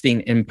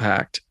lasting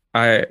impact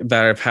that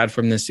I've had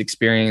from this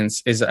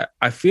experience is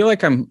I feel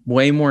like I'm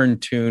way more in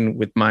tune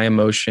with my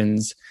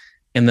emotions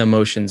and the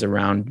emotions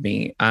around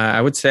me.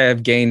 I would say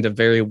I've gained a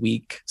very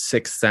weak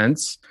sixth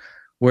sense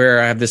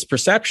where I have this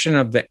perception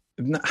of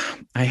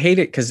I hate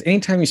it because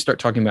anytime you start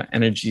talking about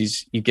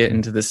energies, you get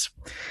into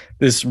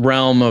this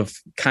realm of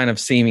kind of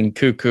seeming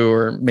cuckoo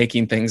or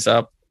making things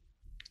up.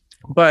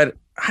 But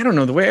I don't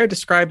know, the way I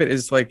describe it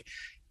is like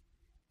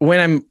when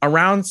I'm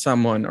around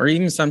someone or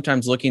even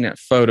sometimes looking at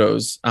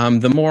photos,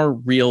 the more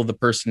real the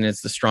person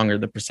is, the stronger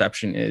the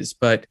perception is.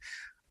 But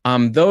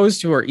those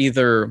who are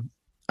either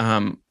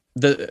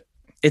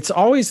it's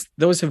always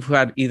those who've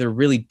had either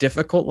really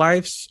difficult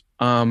lives,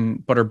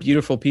 but are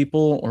beautiful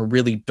people, or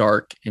really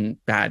dark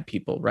and bad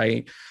people,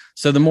 right?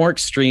 So the more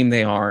extreme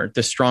they are,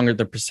 the stronger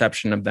the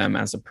perception of them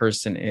as a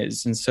person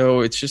is. And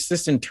so it's just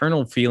this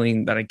internal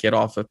feeling that I get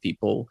off of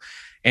people.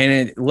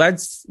 And it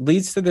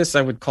leads to this,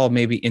 I would call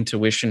maybe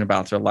intuition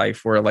about their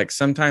life, where like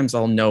sometimes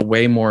I'll know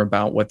way more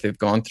about what they've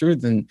gone through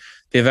than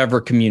they've ever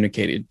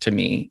communicated to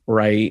me,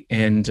 right?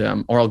 And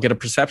or I'll get a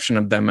perception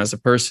of them as a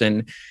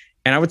person.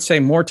 And I would say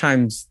more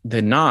times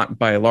than not,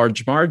 by a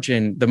large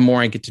margin, the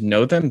more I get to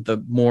know them,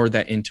 the more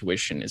that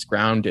intuition is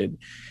grounded.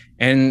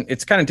 And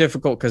it's kind of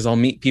difficult because I'll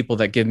meet people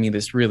that give me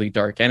this really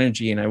dark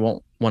energy and I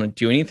won't want to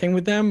do anything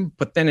with them.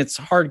 But then it's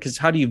hard because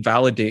how do you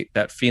validate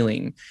that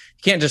feeling?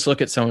 You can't just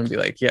look at someone and be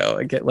like, yo,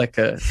 I get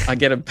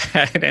a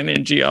bad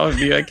energy off of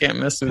you. I can't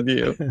mess with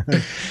you.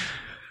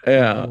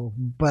 Yeah.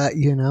 But,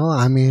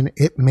 I mean,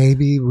 it may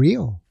be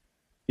real.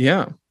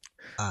 Yeah.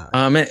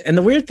 And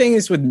the weird thing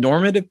is with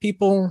normative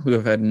people who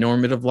have had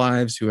normative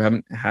lives, who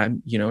haven't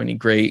had, any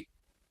great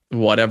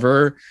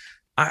whatever,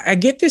 I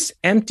get this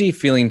empty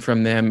feeling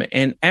from them,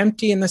 and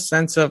empty in the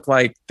sense of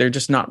like, they're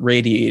just not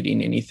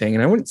radiating anything.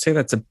 And I wouldn't say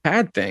that's a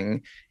bad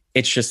thing.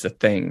 It's just a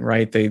thing,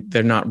 right?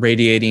 They're not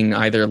radiating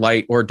either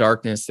light or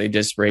darkness. They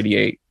just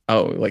radiate,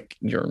 like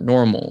you're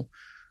normal.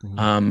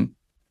 Mm-hmm.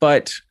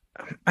 But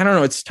I don't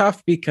know. It's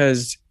tough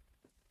because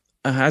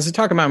as I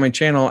talk about my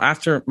channel,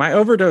 after my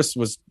overdose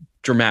was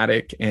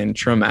dramatic and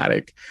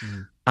traumatic.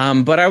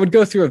 But I would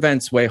go through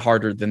events way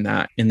harder than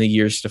that in the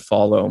years to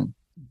follow.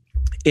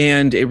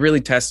 And it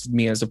really tested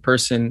me as a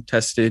person,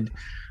 tested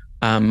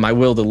my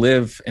will to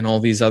live and all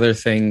these other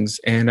things.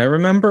 And I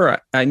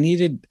remember I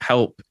needed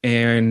help,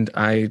 and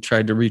I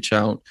tried to reach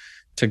out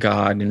to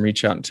God and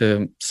reach out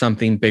to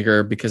something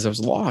bigger because I was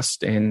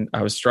lost and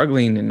I was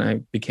struggling, and I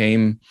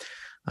came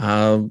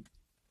down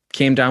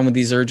with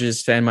these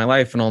urges to end my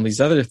life and all these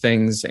other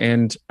things.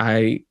 And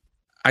I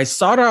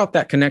sought out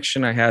that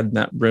connection I had in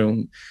that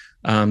room,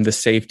 the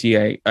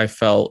safety I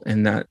felt,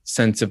 and that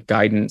sense of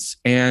guidance.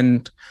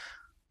 And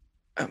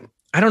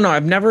I don't know,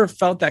 I've never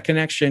felt that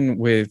connection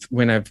with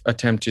when I've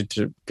attempted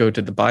to go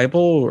to the Bible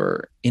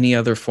or any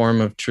other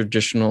form of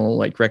traditional,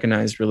 like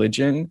recognized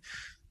religion.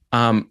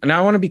 And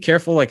I want to be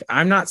careful. Like,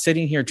 I'm not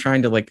sitting here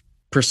trying to like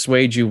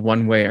persuade you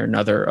one way or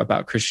another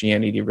about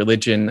Christianity,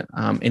 religion,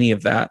 any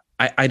of that.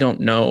 I don't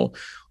know.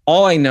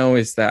 All I know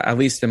is that, at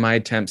least in my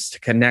attempts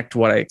to connect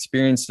what I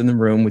experienced in the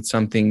room with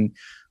something,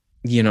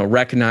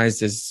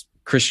 recognized as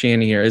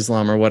Christianity or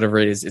Islam or whatever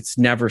it is, it's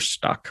never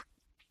stuck.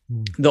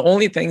 The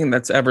only thing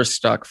that's ever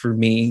stuck for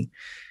me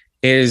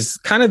is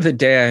kind of the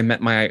day I met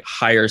my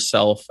higher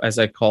self, as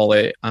I call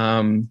it.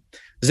 I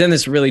was in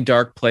this really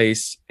dark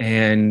place,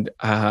 and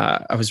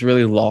I was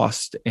really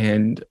lost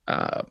and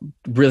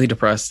really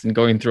depressed and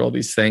going through all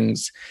these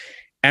things.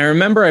 And I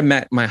remember I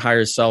met my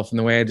higher self, and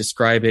the way I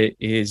describe it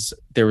is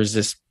there was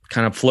this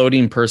kind of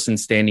floating person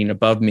standing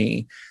above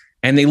me,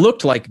 and they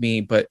looked like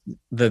me, but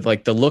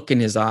the look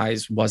in his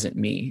eyes wasn't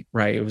me,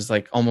 right? It was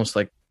like almost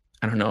like,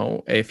 I don't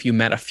know, if you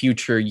met a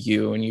future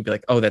you and you'd be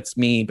like, oh, that's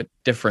me, but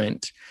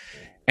different.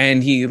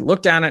 And he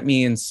looked down at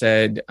me and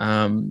said,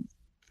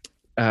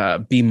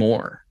 be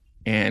more.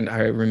 And I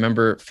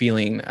remember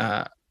feeling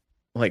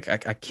like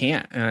I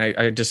can't. And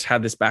I just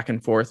had this back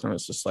and forth, and I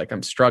was just like,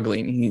 I'm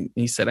struggling.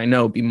 He said, I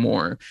know, be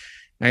more.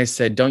 And I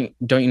said, don't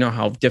you know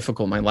how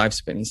difficult my life's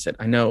been? He said,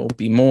 I know,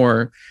 be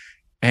more.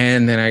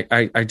 And then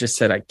I just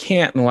said, I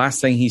can't. And the last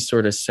thing he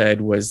sort of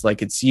said was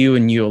like, it's you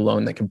and you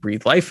alone that can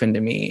breathe life into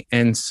me.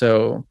 And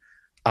so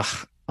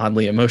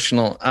oddly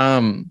emotional.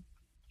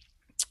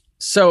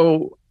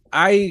 So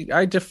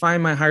I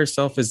define my higher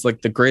self as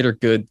like the greater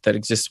good that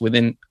exists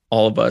within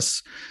all of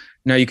us.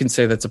 Now, you can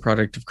say that's a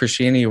product of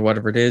Christianity or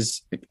whatever it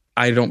is.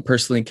 I don't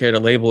personally care to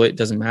label it. It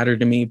doesn't matter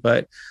to me.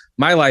 But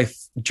my life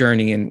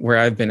journey and where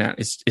I've been at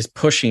is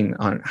pushing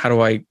on how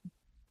do I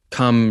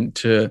come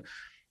to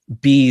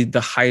be the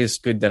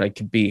highest good that I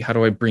could be? How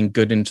do I bring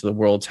good into the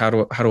world? How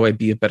do I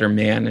be a better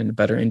man and a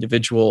better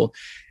individual?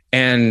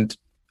 And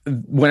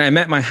when I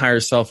met my higher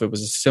self, it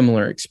was a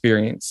similar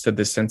experience to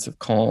this sense of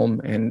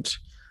calm, and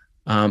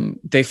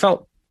they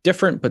felt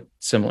different but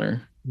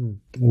similar.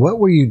 What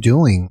were you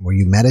doing? Were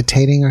you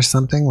meditating or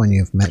something when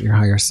you've met your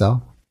higher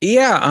self?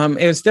 Yeah,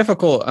 it was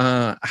difficult.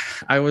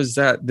 I was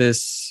at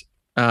this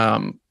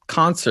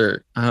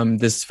concert,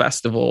 this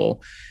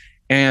festival.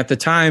 And at the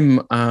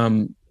time,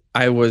 I'm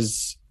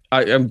just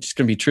going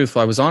to be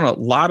truthful. I was on a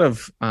lot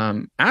of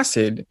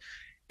acid.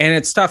 And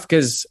it's tough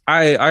because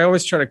I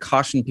always try to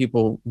caution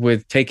people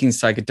with taking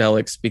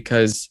psychedelics,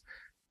 because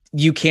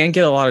you can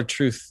get a lot of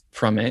truth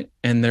from it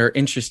and they're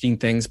interesting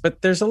things,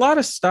 but there's a lot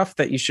of stuff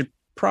that you should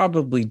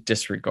probably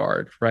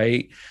disregard,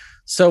 right?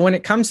 So when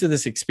it comes to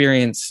this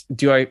experience,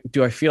 do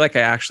I feel like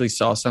I actually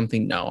saw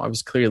something? No, I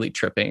was clearly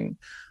tripping.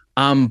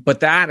 But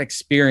that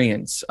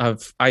experience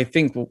of, I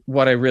think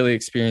what I really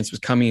experienced was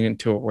coming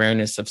into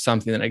awareness of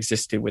something that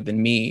existed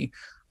within me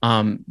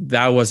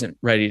that I wasn't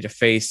ready to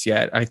face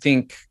yet. I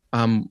think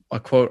a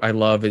quote I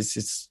love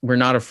is, we're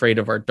not afraid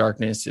of our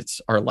darkness,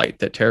 it's our light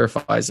that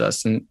terrifies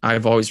us. And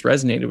I've always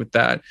resonated with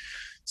that.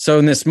 So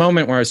in this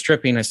moment where I was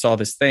tripping, I saw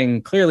this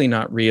thing clearly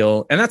not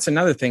real. And that's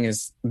another thing,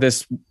 is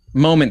this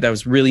moment that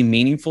was really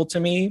meaningful to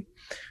me.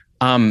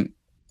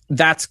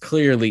 That's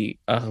clearly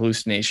a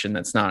hallucination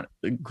that's not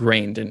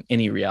grained in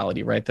any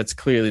reality, right? That's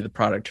clearly the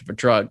product of a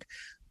drug.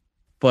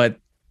 But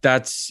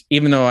that's,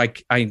 even though I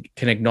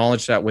can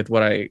acknowledge that with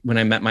when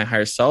I met my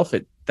higher self,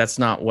 that's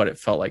not what it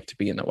felt like to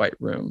be in the white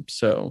room.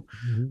 So,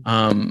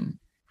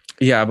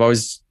 I've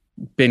always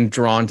been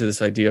drawn to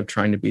this idea of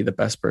trying to be the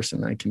best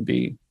person I can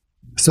be.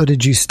 So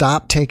did you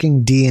stop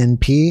taking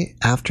DNP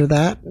after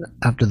that?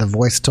 After the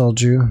voice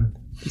told you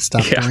to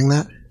stop doing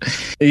that?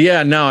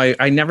 Yeah, no,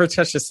 I never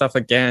touched this stuff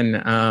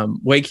again.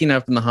 Waking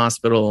up in the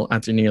hospital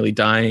after nearly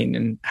dying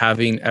and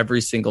having every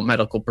single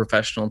medical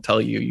professional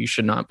tell you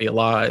should not be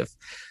alive,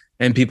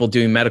 and people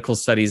doing medical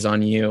studies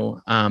on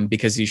you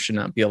because you should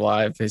not be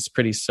alive, is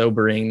pretty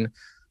sobering.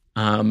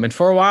 And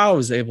for a while, I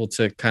was able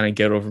to kind of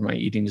get over my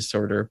eating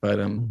disorder, but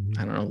I don't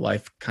know,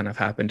 life kind of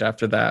happened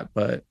after that.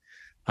 But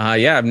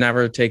I've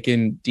never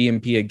taken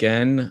DMP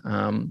again.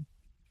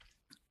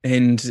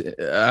 And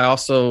I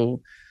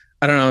also,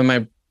 I don't know, in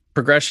my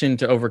progression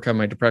to overcome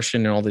my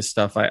depression and all this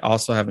stuff, I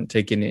also haven't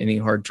taken any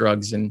hard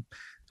drugs in,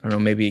 I don't know,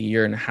 maybe a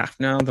year and a half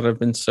now that I've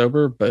been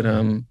sober. But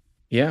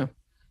yeah.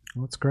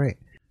 Well, that's great.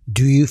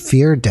 Do you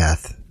fear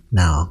death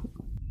now?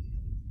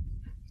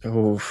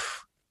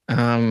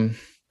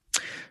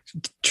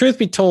 Truth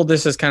be told,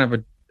 this is kind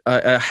of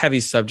a heavy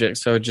subject,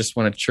 so I just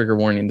want to trigger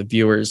warning the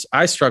viewers.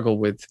 I struggle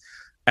with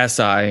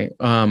SI,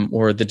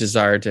 or the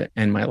desire to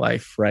end my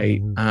life,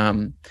 right?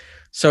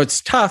 So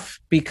it's tough,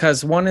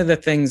 because one of the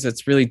things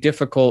that's really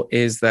difficult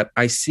is that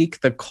I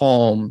seek the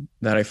calm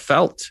that I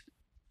felt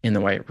in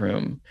the white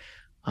room.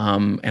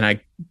 And I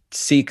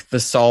seek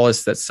the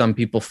solace that some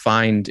people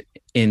find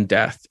in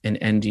death and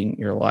ending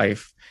your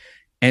life.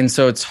 And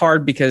so it's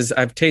hard, because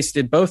I've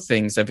tasted both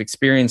things. I've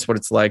experienced what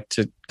it's like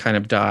to kind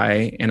of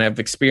die, and I've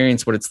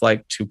experienced what it's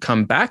like to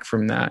come back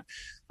from that.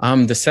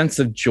 The sense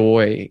of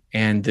joy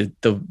and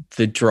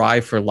the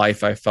drive for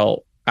life I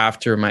felt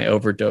after my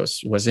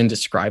overdose was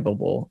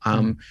indescribable.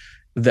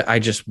 That I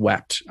just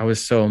wept. I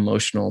was so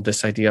emotional.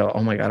 This idea,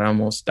 oh my God, I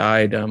almost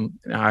died.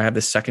 I have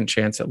this second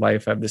chance at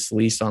life. I have this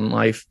lease on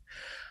life.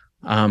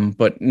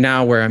 But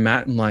now where I'm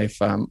at in life,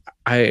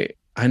 I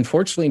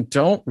unfortunately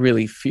don't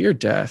really fear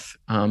death.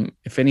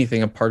 If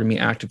anything, a part of me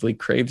actively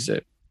craves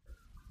it.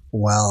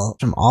 Well,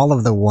 from all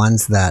of the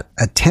ones that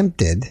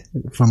attempted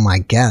from my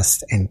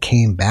guests and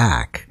came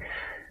back,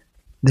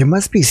 there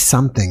must be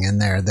something in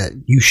there that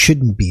you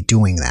shouldn't be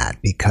doing that,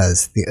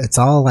 because it's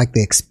all like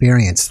the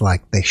experience,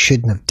 like they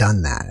shouldn't have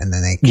done that. And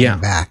then they came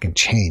back and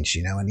changed,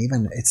 and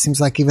even, it seems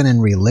like even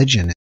in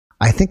religion,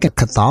 I think in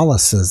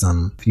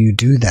Catholicism, if you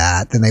do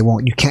that, then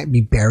you can't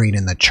be buried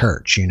in the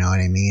church, you know what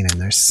I mean?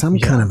 And there's some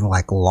kind of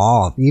like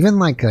law, even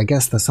like, I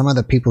guess some of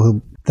the people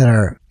that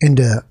are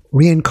into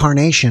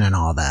reincarnation and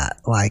all that,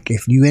 like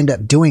if you end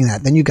up doing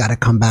that, then you got to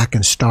come back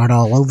and start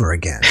all over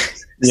again.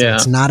 So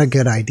it's not a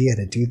good idea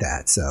to do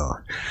that. So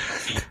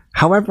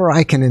however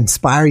I can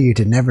inspire you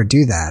to never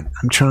do that,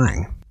 I'm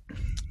trying.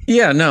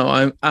 Yeah,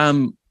 no,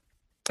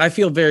 I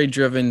feel very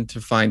driven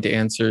to find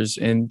answers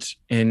and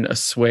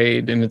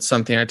assuade, and it's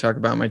something I talk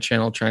about on my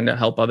channel, trying to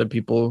help other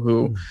people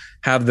who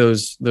have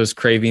those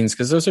cravings,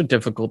 because those are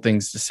difficult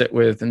things to sit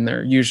with, and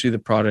they're usually the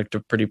product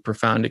of pretty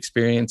profound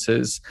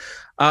experiences.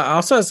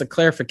 Also, as a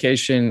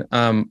clarification,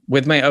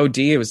 with my OD,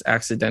 it was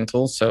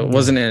accidental, so it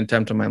wasn't an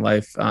attempt on my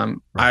life.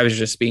 I was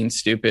just being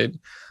stupid.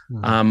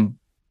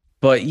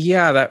 But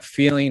yeah, that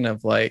feeling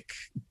of like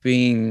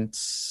being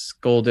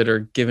scolded or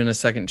given a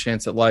second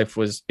chance at life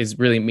is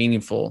really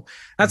meaningful.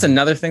 That's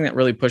another thing that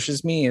really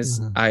pushes me is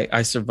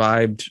I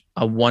survived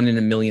a 1 in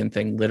a million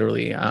thing,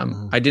 literally.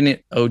 I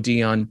didn't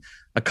OD on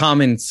a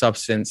common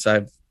substance.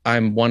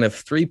 I'm one of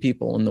 3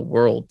 people in the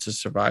world to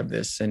survive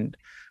this, and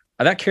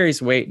that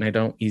carries weight, and I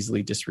don't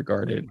easily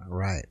disregard it.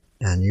 Right.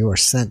 And you were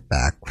sent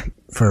back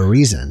for a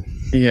reason.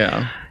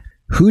 Yeah.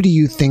 Who do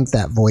you think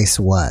that voice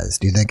was?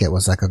 Do you think it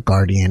was like a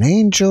guardian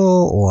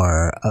angel,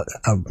 or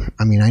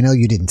I mean, I know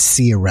you didn't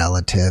see a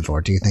relative, or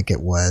do you think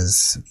it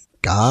was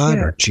God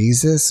or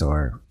Jesus,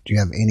 or do you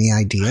have any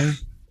idea?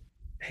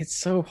 It's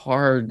so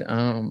hard.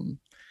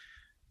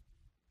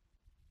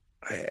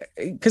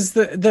 because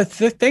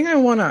the thing I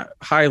want to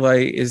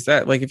highlight is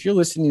that, like, if you're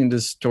listening to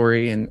this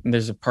story and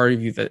there's a part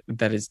of you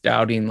that is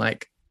doubting,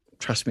 like,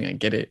 trust me, I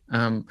get it.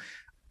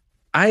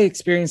 I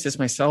experienced this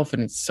myself,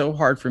 and it's so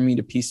hard for me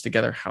to piece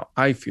together how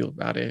I feel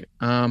about it.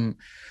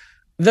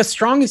 The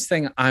strongest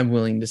thing I'm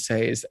willing to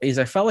say is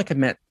I felt like I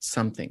met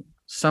something,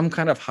 some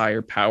kind of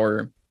higher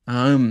power.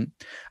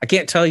 I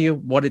can't tell you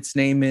what its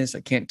name is.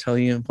 I can't tell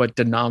you what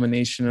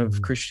denomination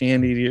of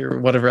Christianity or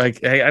whatever. I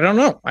don't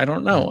know. I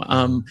don't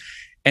know.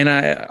 And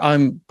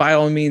I'm by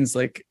all means,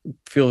 like,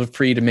 feel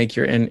free to make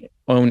your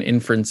own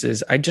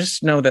inferences. I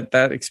just know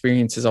that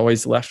experience has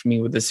always left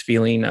me with this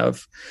feeling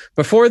of,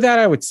 before that,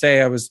 I would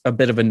say I was a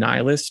bit of a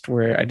nihilist,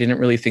 where I didn't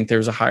really think there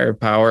was a higher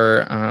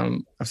power. I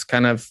was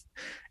kind of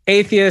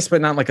atheist,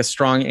 but not like a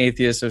strong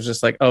atheist. It was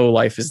just like, oh,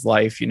 life is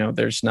life. You know,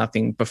 there's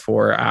nothing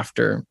before or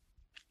after.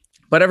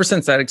 But ever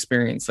since that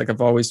experience, like,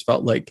 I've always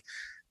felt like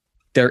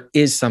there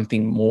is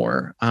something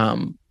more.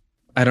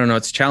 I don't know.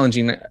 It's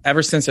challenging.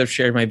 Ever since I've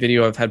shared my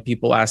video, I've had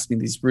people ask me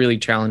these really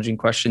challenging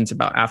questions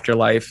about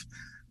afterlife.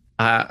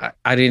 I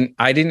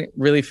didn't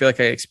really feel like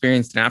I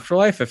experienced an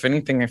afterlife. If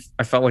anything,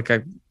 I felt like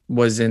I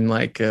was in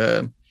like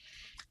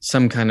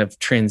some kind of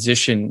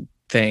transition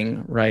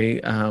thing,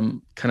 right?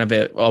 Kind of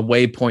a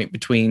waypoint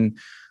between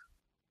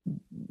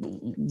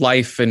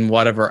life and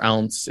whatever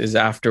else is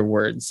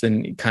afterwards,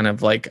 and kind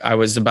of like I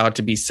was about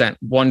to be sent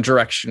one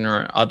direction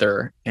or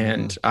other,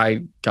 and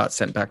I got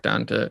sent back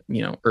down to,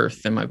 you know,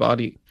 earth in my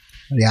body.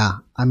 Yeah,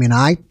 I mean,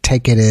 I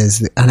take it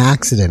as an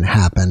accident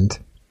happened.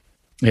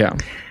 Yeah,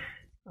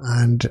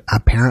 and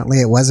apparently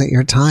it wasn't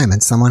your time,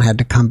 and someone had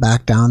to come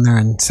back down there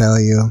and tell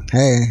you,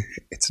 hey,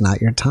 it's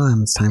not your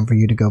time, it's time for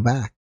you to go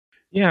back.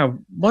 Yeah,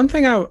 one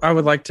thing I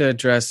would like to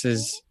address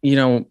is, you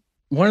know,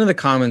 one of the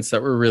comments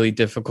that were really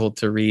difficult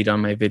to read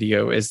on my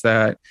video is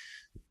that,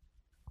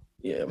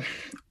 yeah,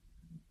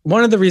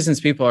 one of the reasons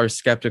people are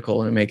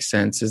skeptical, and it makes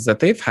sense, is that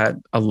they've had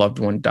a loved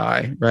one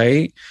die,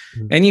 right?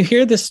 Mm-hmm. And you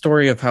hear this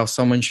story of how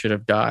someone should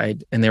have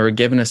died and they were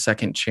given a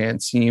second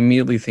chance, and you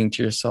immediately think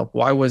to yourself,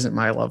 why wasn't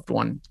my loved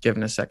one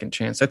given a second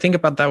chance? I think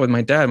about that with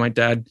my dad. My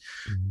dad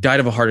died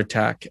of a heart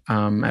attack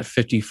at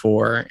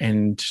 54,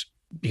 and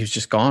he was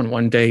just gone.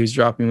 One day he was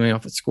dropping me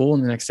off at school,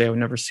 and the next day I would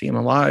never see him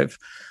alive.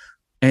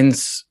 And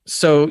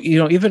so, you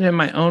know, even in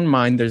my own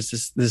mind, there's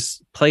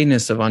this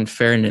plainness of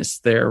unfairness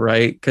there,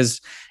 right? Because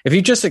if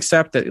you just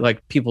accept that,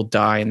 like, people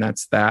die and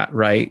that's that,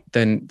 right,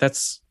 then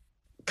that's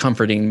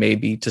comforting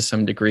maybe to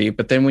some degree.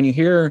 But then when you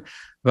hear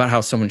about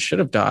how someone should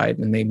have died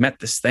and they met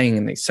this thing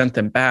and they sent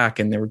them back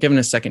and they were given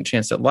a second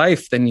chance at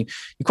life, then you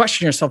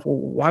question yourself, well,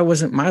 why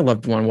wasn't my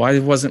loved one? Why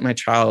wasn't my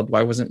child?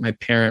 Why wasn't my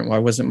parent? Why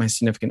wasn't my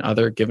significant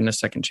other given a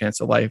second chance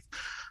at life?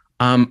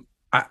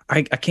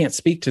 I can't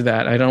speak to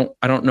that. I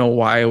don't know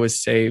why I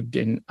was saved,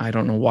 and I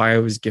don't know why I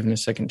was given a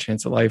second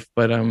chance at life.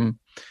 But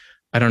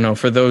I don't know,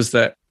 for those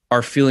that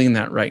are feeling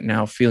that right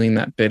now, feeling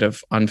that bit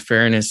of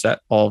unfairness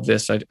at all of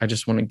this, I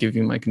just want to give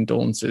you my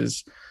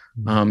condolences.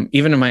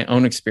 Even in my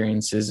own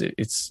experiences,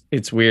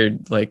 it's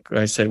weird. Like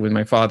I said with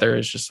my father,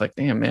 it's just like,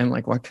 damn, man,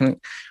 like why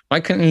couldn't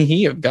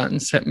he have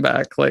gotten sent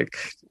back? Like,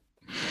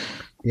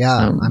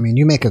 yeah, I mean,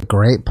 you make a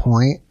great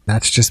point.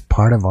 That's just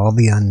part of all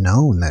the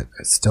unknown that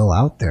is still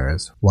out there,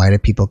 is why do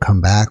people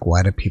come back?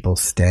 Why do people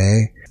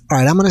stay? All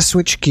right, I'm going to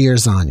switch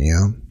gears on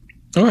you.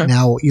 Okay.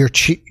 Now, your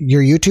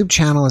YouTube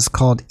channel is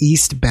called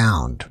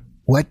Eastbound.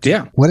 What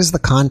is the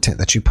content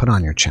that you put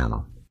on your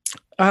channel?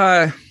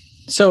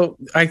 So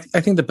I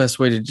think the best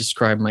way to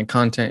describe my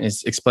content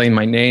is explain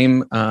my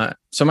name.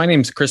 So my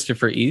name is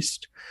Christopher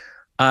East.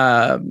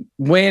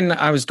 When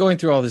I was going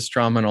through all this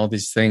drama and all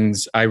these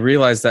things, I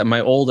realized that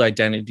my old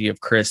identity of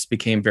Chris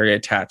became very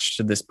attached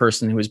to this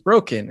person who was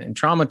broken and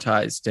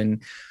traumatized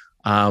and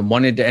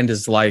wanted to end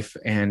his life.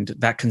 And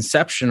that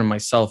conception of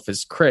myself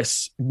as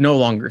Chris no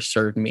longer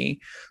served me.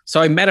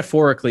 So I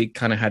metaphorically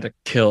kind of had to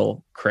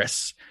kill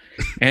Chris.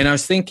 And I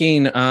was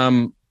thinking,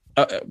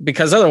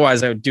 because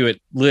otherwise I would do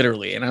it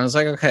literally. And I was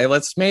like, okay,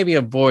 let's maybe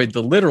avoid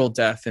the literal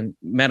death and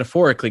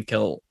metaphorically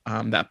kill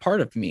that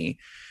part of me.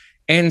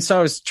 And so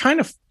I was trying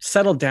to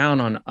settle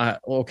down on,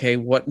 okay,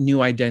 what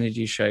new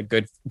identity should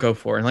I go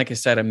for? And like I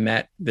said, I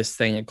met this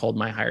thing I called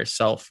my higher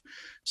self.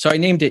 So I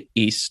named it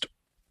East.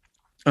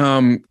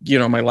 My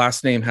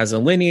last name has a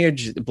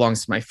lineage. It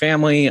belongs to my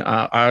family.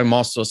 I'm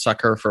also a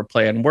sucker for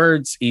play on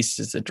words. East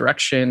is a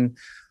direction.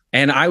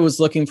 And I was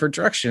looking for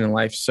direction in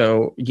life.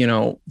 So,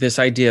 this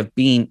idea of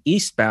being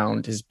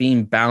eastbound is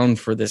being bound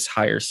for this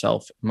higher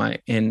self,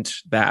 and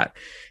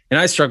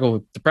I struggle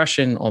with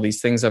depression, all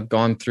these things I've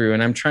gone through,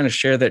 and I'm trying to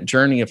share that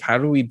journey of how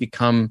do we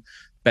become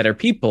better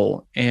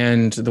people.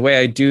 And the way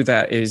I do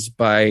that is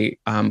by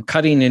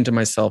cutting into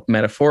myself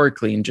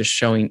metaphorically and just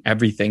showing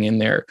everything in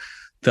there,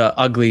 the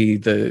ugly,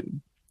 the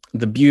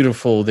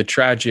beautiful, the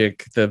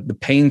tragic, the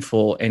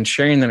painful, and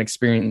sharing that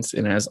experience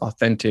in as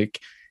authentic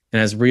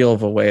and as real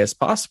of a way as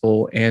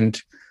possible.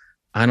 And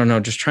I don't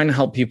know, just trying to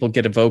help people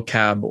get a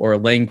vocab or a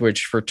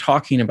language for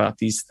talking about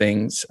these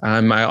things.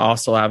 I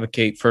also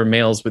advocate for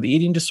males with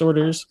eating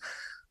disorders.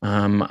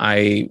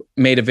 I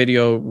made a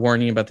video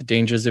warning about the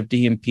dangers of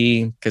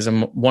DMP because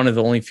I'm one of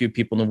the only few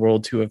people in the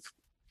world who have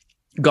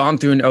gone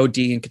through an OD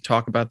and could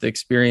talk about the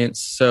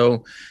experience.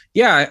 So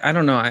yeah, I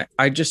don't know.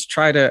 I just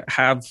try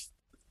to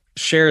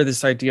share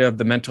this idea of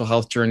the mental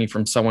health journey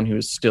from someone who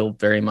is still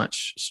very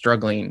much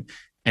struggling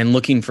and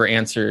looking for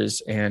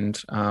answers. And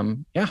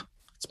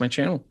it's my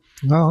channel.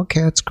 Oh,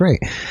 okay. That's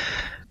great.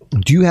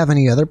 Do you have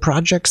any other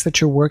projects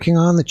that you're working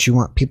on that you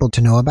want people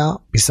to know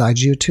about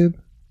besides YouTube?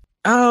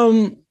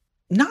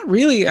 Not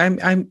really.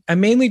 I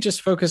mainly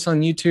just focus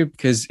on YouTube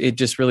because it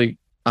just really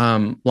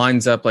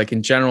lines up, like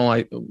in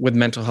general, with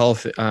mental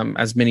health.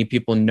 As many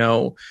people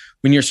know,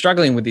 when you're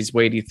struggling with these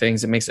weighty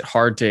things, it makes it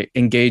hard to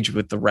engage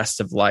with the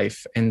rest of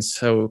life. And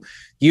so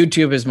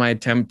YouTube is my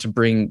attempt to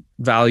bring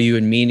value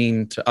and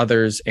meaning to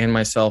others and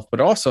myself,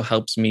 but also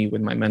helps me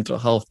with my mental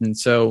health. And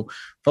so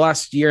for the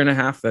last year and a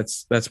half,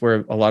 that's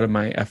where a lot of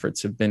my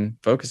efforts have been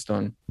focused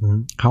on.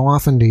 Mm-hmm. How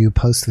often do you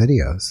post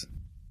videos?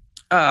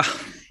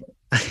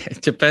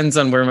 It depends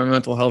on where my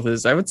mental health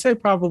is. I would say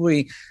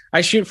probably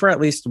I shoot for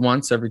at least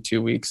once every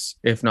 2 weeks,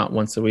 if not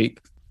once a week.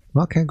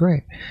 Okay,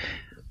 great.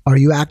 Are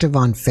you active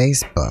on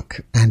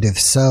Facebook? And if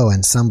so,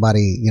 and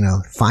somebody,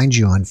 finds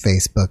you on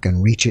Facebook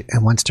and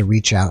wants to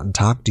reach out and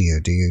talk to you,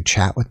 do you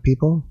chat with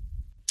people?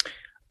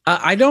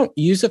 I don't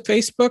use a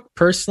Facebook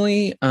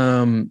personally,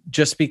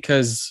 just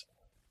because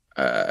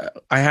I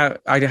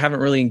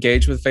haven't really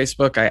engaged with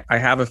Facebook. I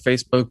have a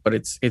Facebook, but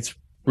it's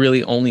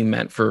really only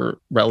meant for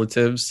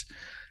relatives.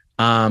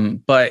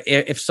 But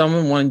if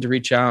someone wanted to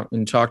reach out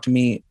and talk to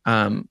me,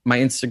 my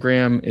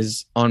Instagram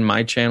is on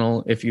my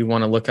channel. If you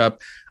want to look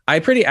up, I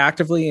pretty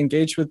actively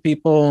engage with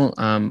people.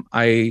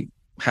 I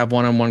have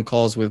one-on-one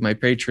calls with my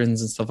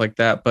patrons and stuff like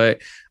that,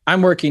 but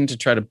I'm working to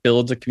try to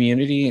build a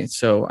community.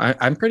 So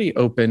I'm pretty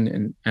open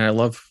and I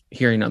love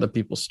hearing other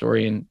people's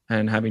story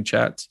and having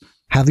chats.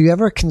 Have you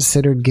ever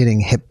considered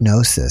getting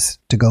hypnosis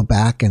to go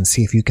back and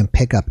see if you can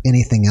pick up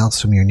anything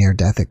else from your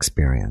near-death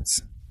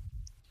experience?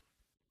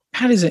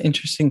 That is an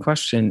interesting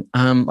question.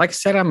 Like I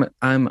said,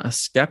 I'm a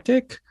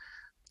skeptic.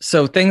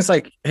 So things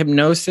like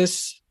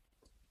hypnosis,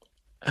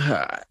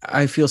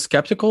 I feel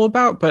skeptical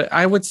about. But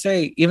I would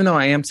say, even though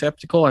I am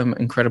skeptical, I'm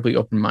incredibly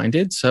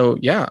open-minded. So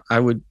yeah, I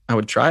would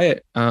try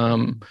it.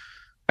 I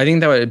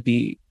think that would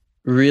be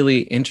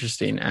really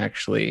interesting,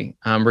 actually.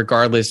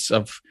 Regardless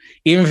of,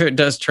 even if it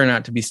does turn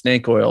out to be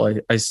snake oil,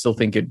 I still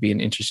think it'd be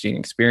an interesting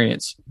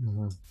experience.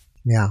 Mm-hmm.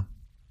 Yeah.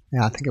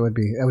 Yeah, I think it would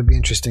be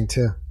interesting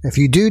too. If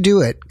you do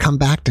it, come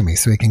back to me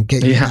so we can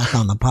get you back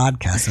on the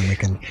podcast and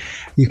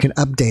you can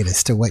update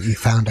us to what you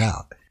found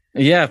out.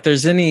 Yeah, if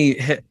there's any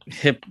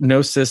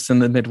hypnosis in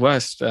the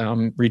Midwest,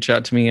 reach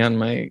out to me on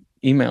my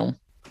email.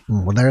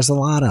 Well, there's a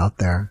lot out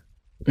there.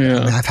 Yeah, I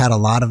mean, I've had a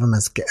lot of them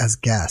as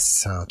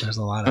guests, so there's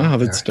a lot out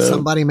that's there. dope.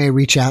 Somebody may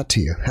reach out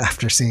to you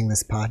after seeing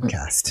this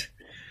podcast.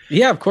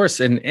 Yeah, of course.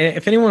 And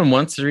if anyone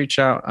wants to reach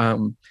out,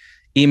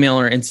 email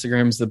or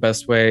Instagram is the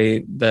best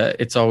way.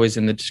 It's always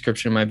in the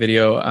description of my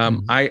video.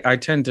 I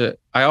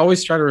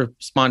always try to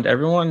respond to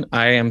everyone.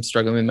 I am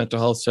struggling with mental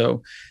health,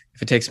 so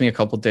if it takes me a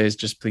couple of days,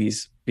 just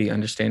please be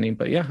understanding.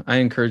 But yeah, I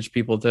encourage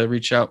people to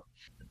reach out.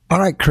 All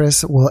right,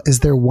 Chris. Well,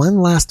 is there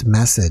one last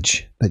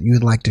message that you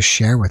would like to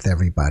share with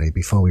everybody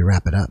before we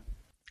wrap it up?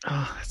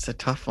 Oh, that's a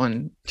tough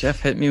one.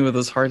 Jeff hit me with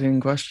those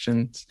hard-hitting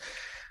questions.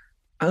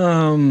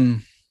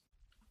 I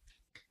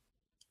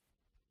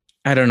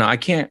don't know.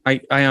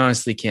 I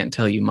honestly can't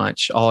tell you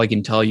much. All I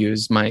can tell you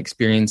is my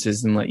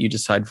experiences and let you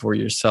decide for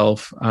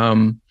yourself.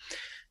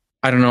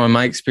 I don't know. In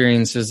my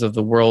experiences of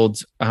the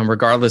world,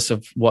 regardless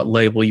of what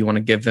label you want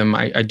to give them,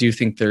 I do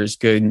think there's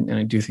good and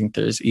I do think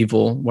there's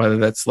evil, whether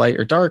that's light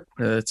or dark,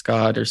 whether that's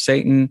God or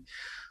Satan.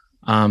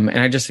 And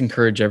I just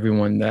encourage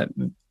everyone that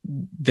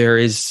there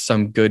is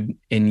some good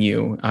in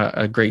you,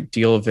 a great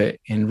deal of it.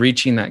 And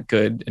reaching that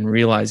good and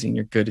realizing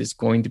your good is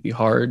going to be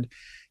hard.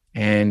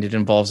 And it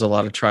involves a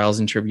lot of trials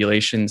and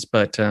tribulations.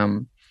 But I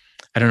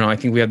don't know. I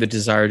think we have the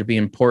desire to be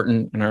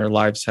important and our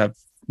lives have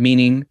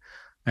meaning.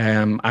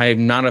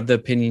 I'm not of the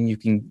opinion you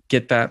can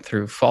get that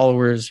through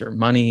followers or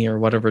money or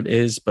whatever it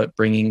is, but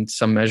bringing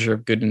some measure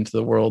of good into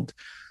the world.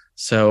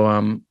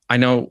 So I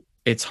know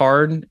it's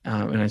hard,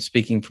 and I'm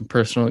speaking from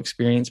personal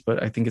experience,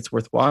 but I think it's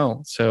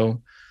worthwhile.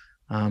 So,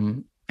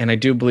 and I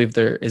do believe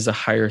there is a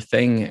higher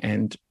thing,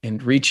 and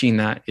reaching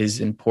that is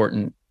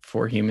important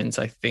for humans,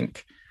 I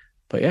think.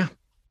 But yeah.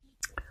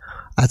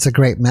 That's a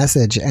great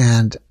message.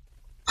 And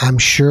I'm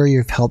sure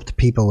you've helped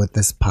people with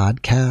this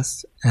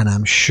podcast, and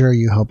I'm sure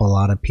you help a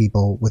lot of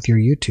people with your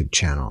YouTube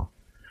channel.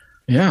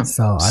 Yeah.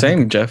 So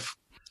same, Jeff.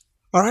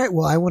 All right.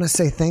 Well, I want to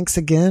say thanks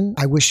again.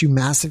 I wish you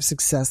massive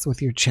success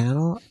with your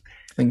channel.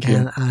 Thank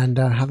you. And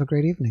have a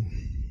great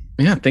evening.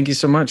 Yeah. Thank you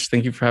so much.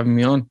 Thank you for having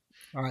me on.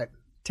 All right.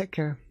 Take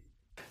care.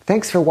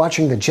 Thanks for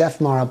watching the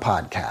Jeff Mara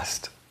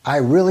podcast. I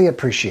really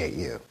appreciate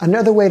you.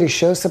 Another way to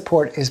show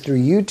support is through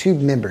YouTube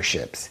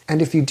memberships.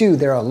 And if you do,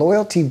 there are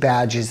loyalty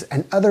badges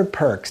and other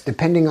perks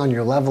depending on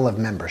your level of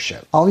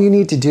membership. All you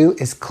need to do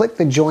is click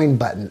the join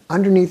button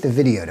underneath the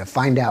video to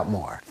find out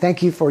more.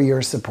 Thank you for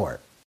your support.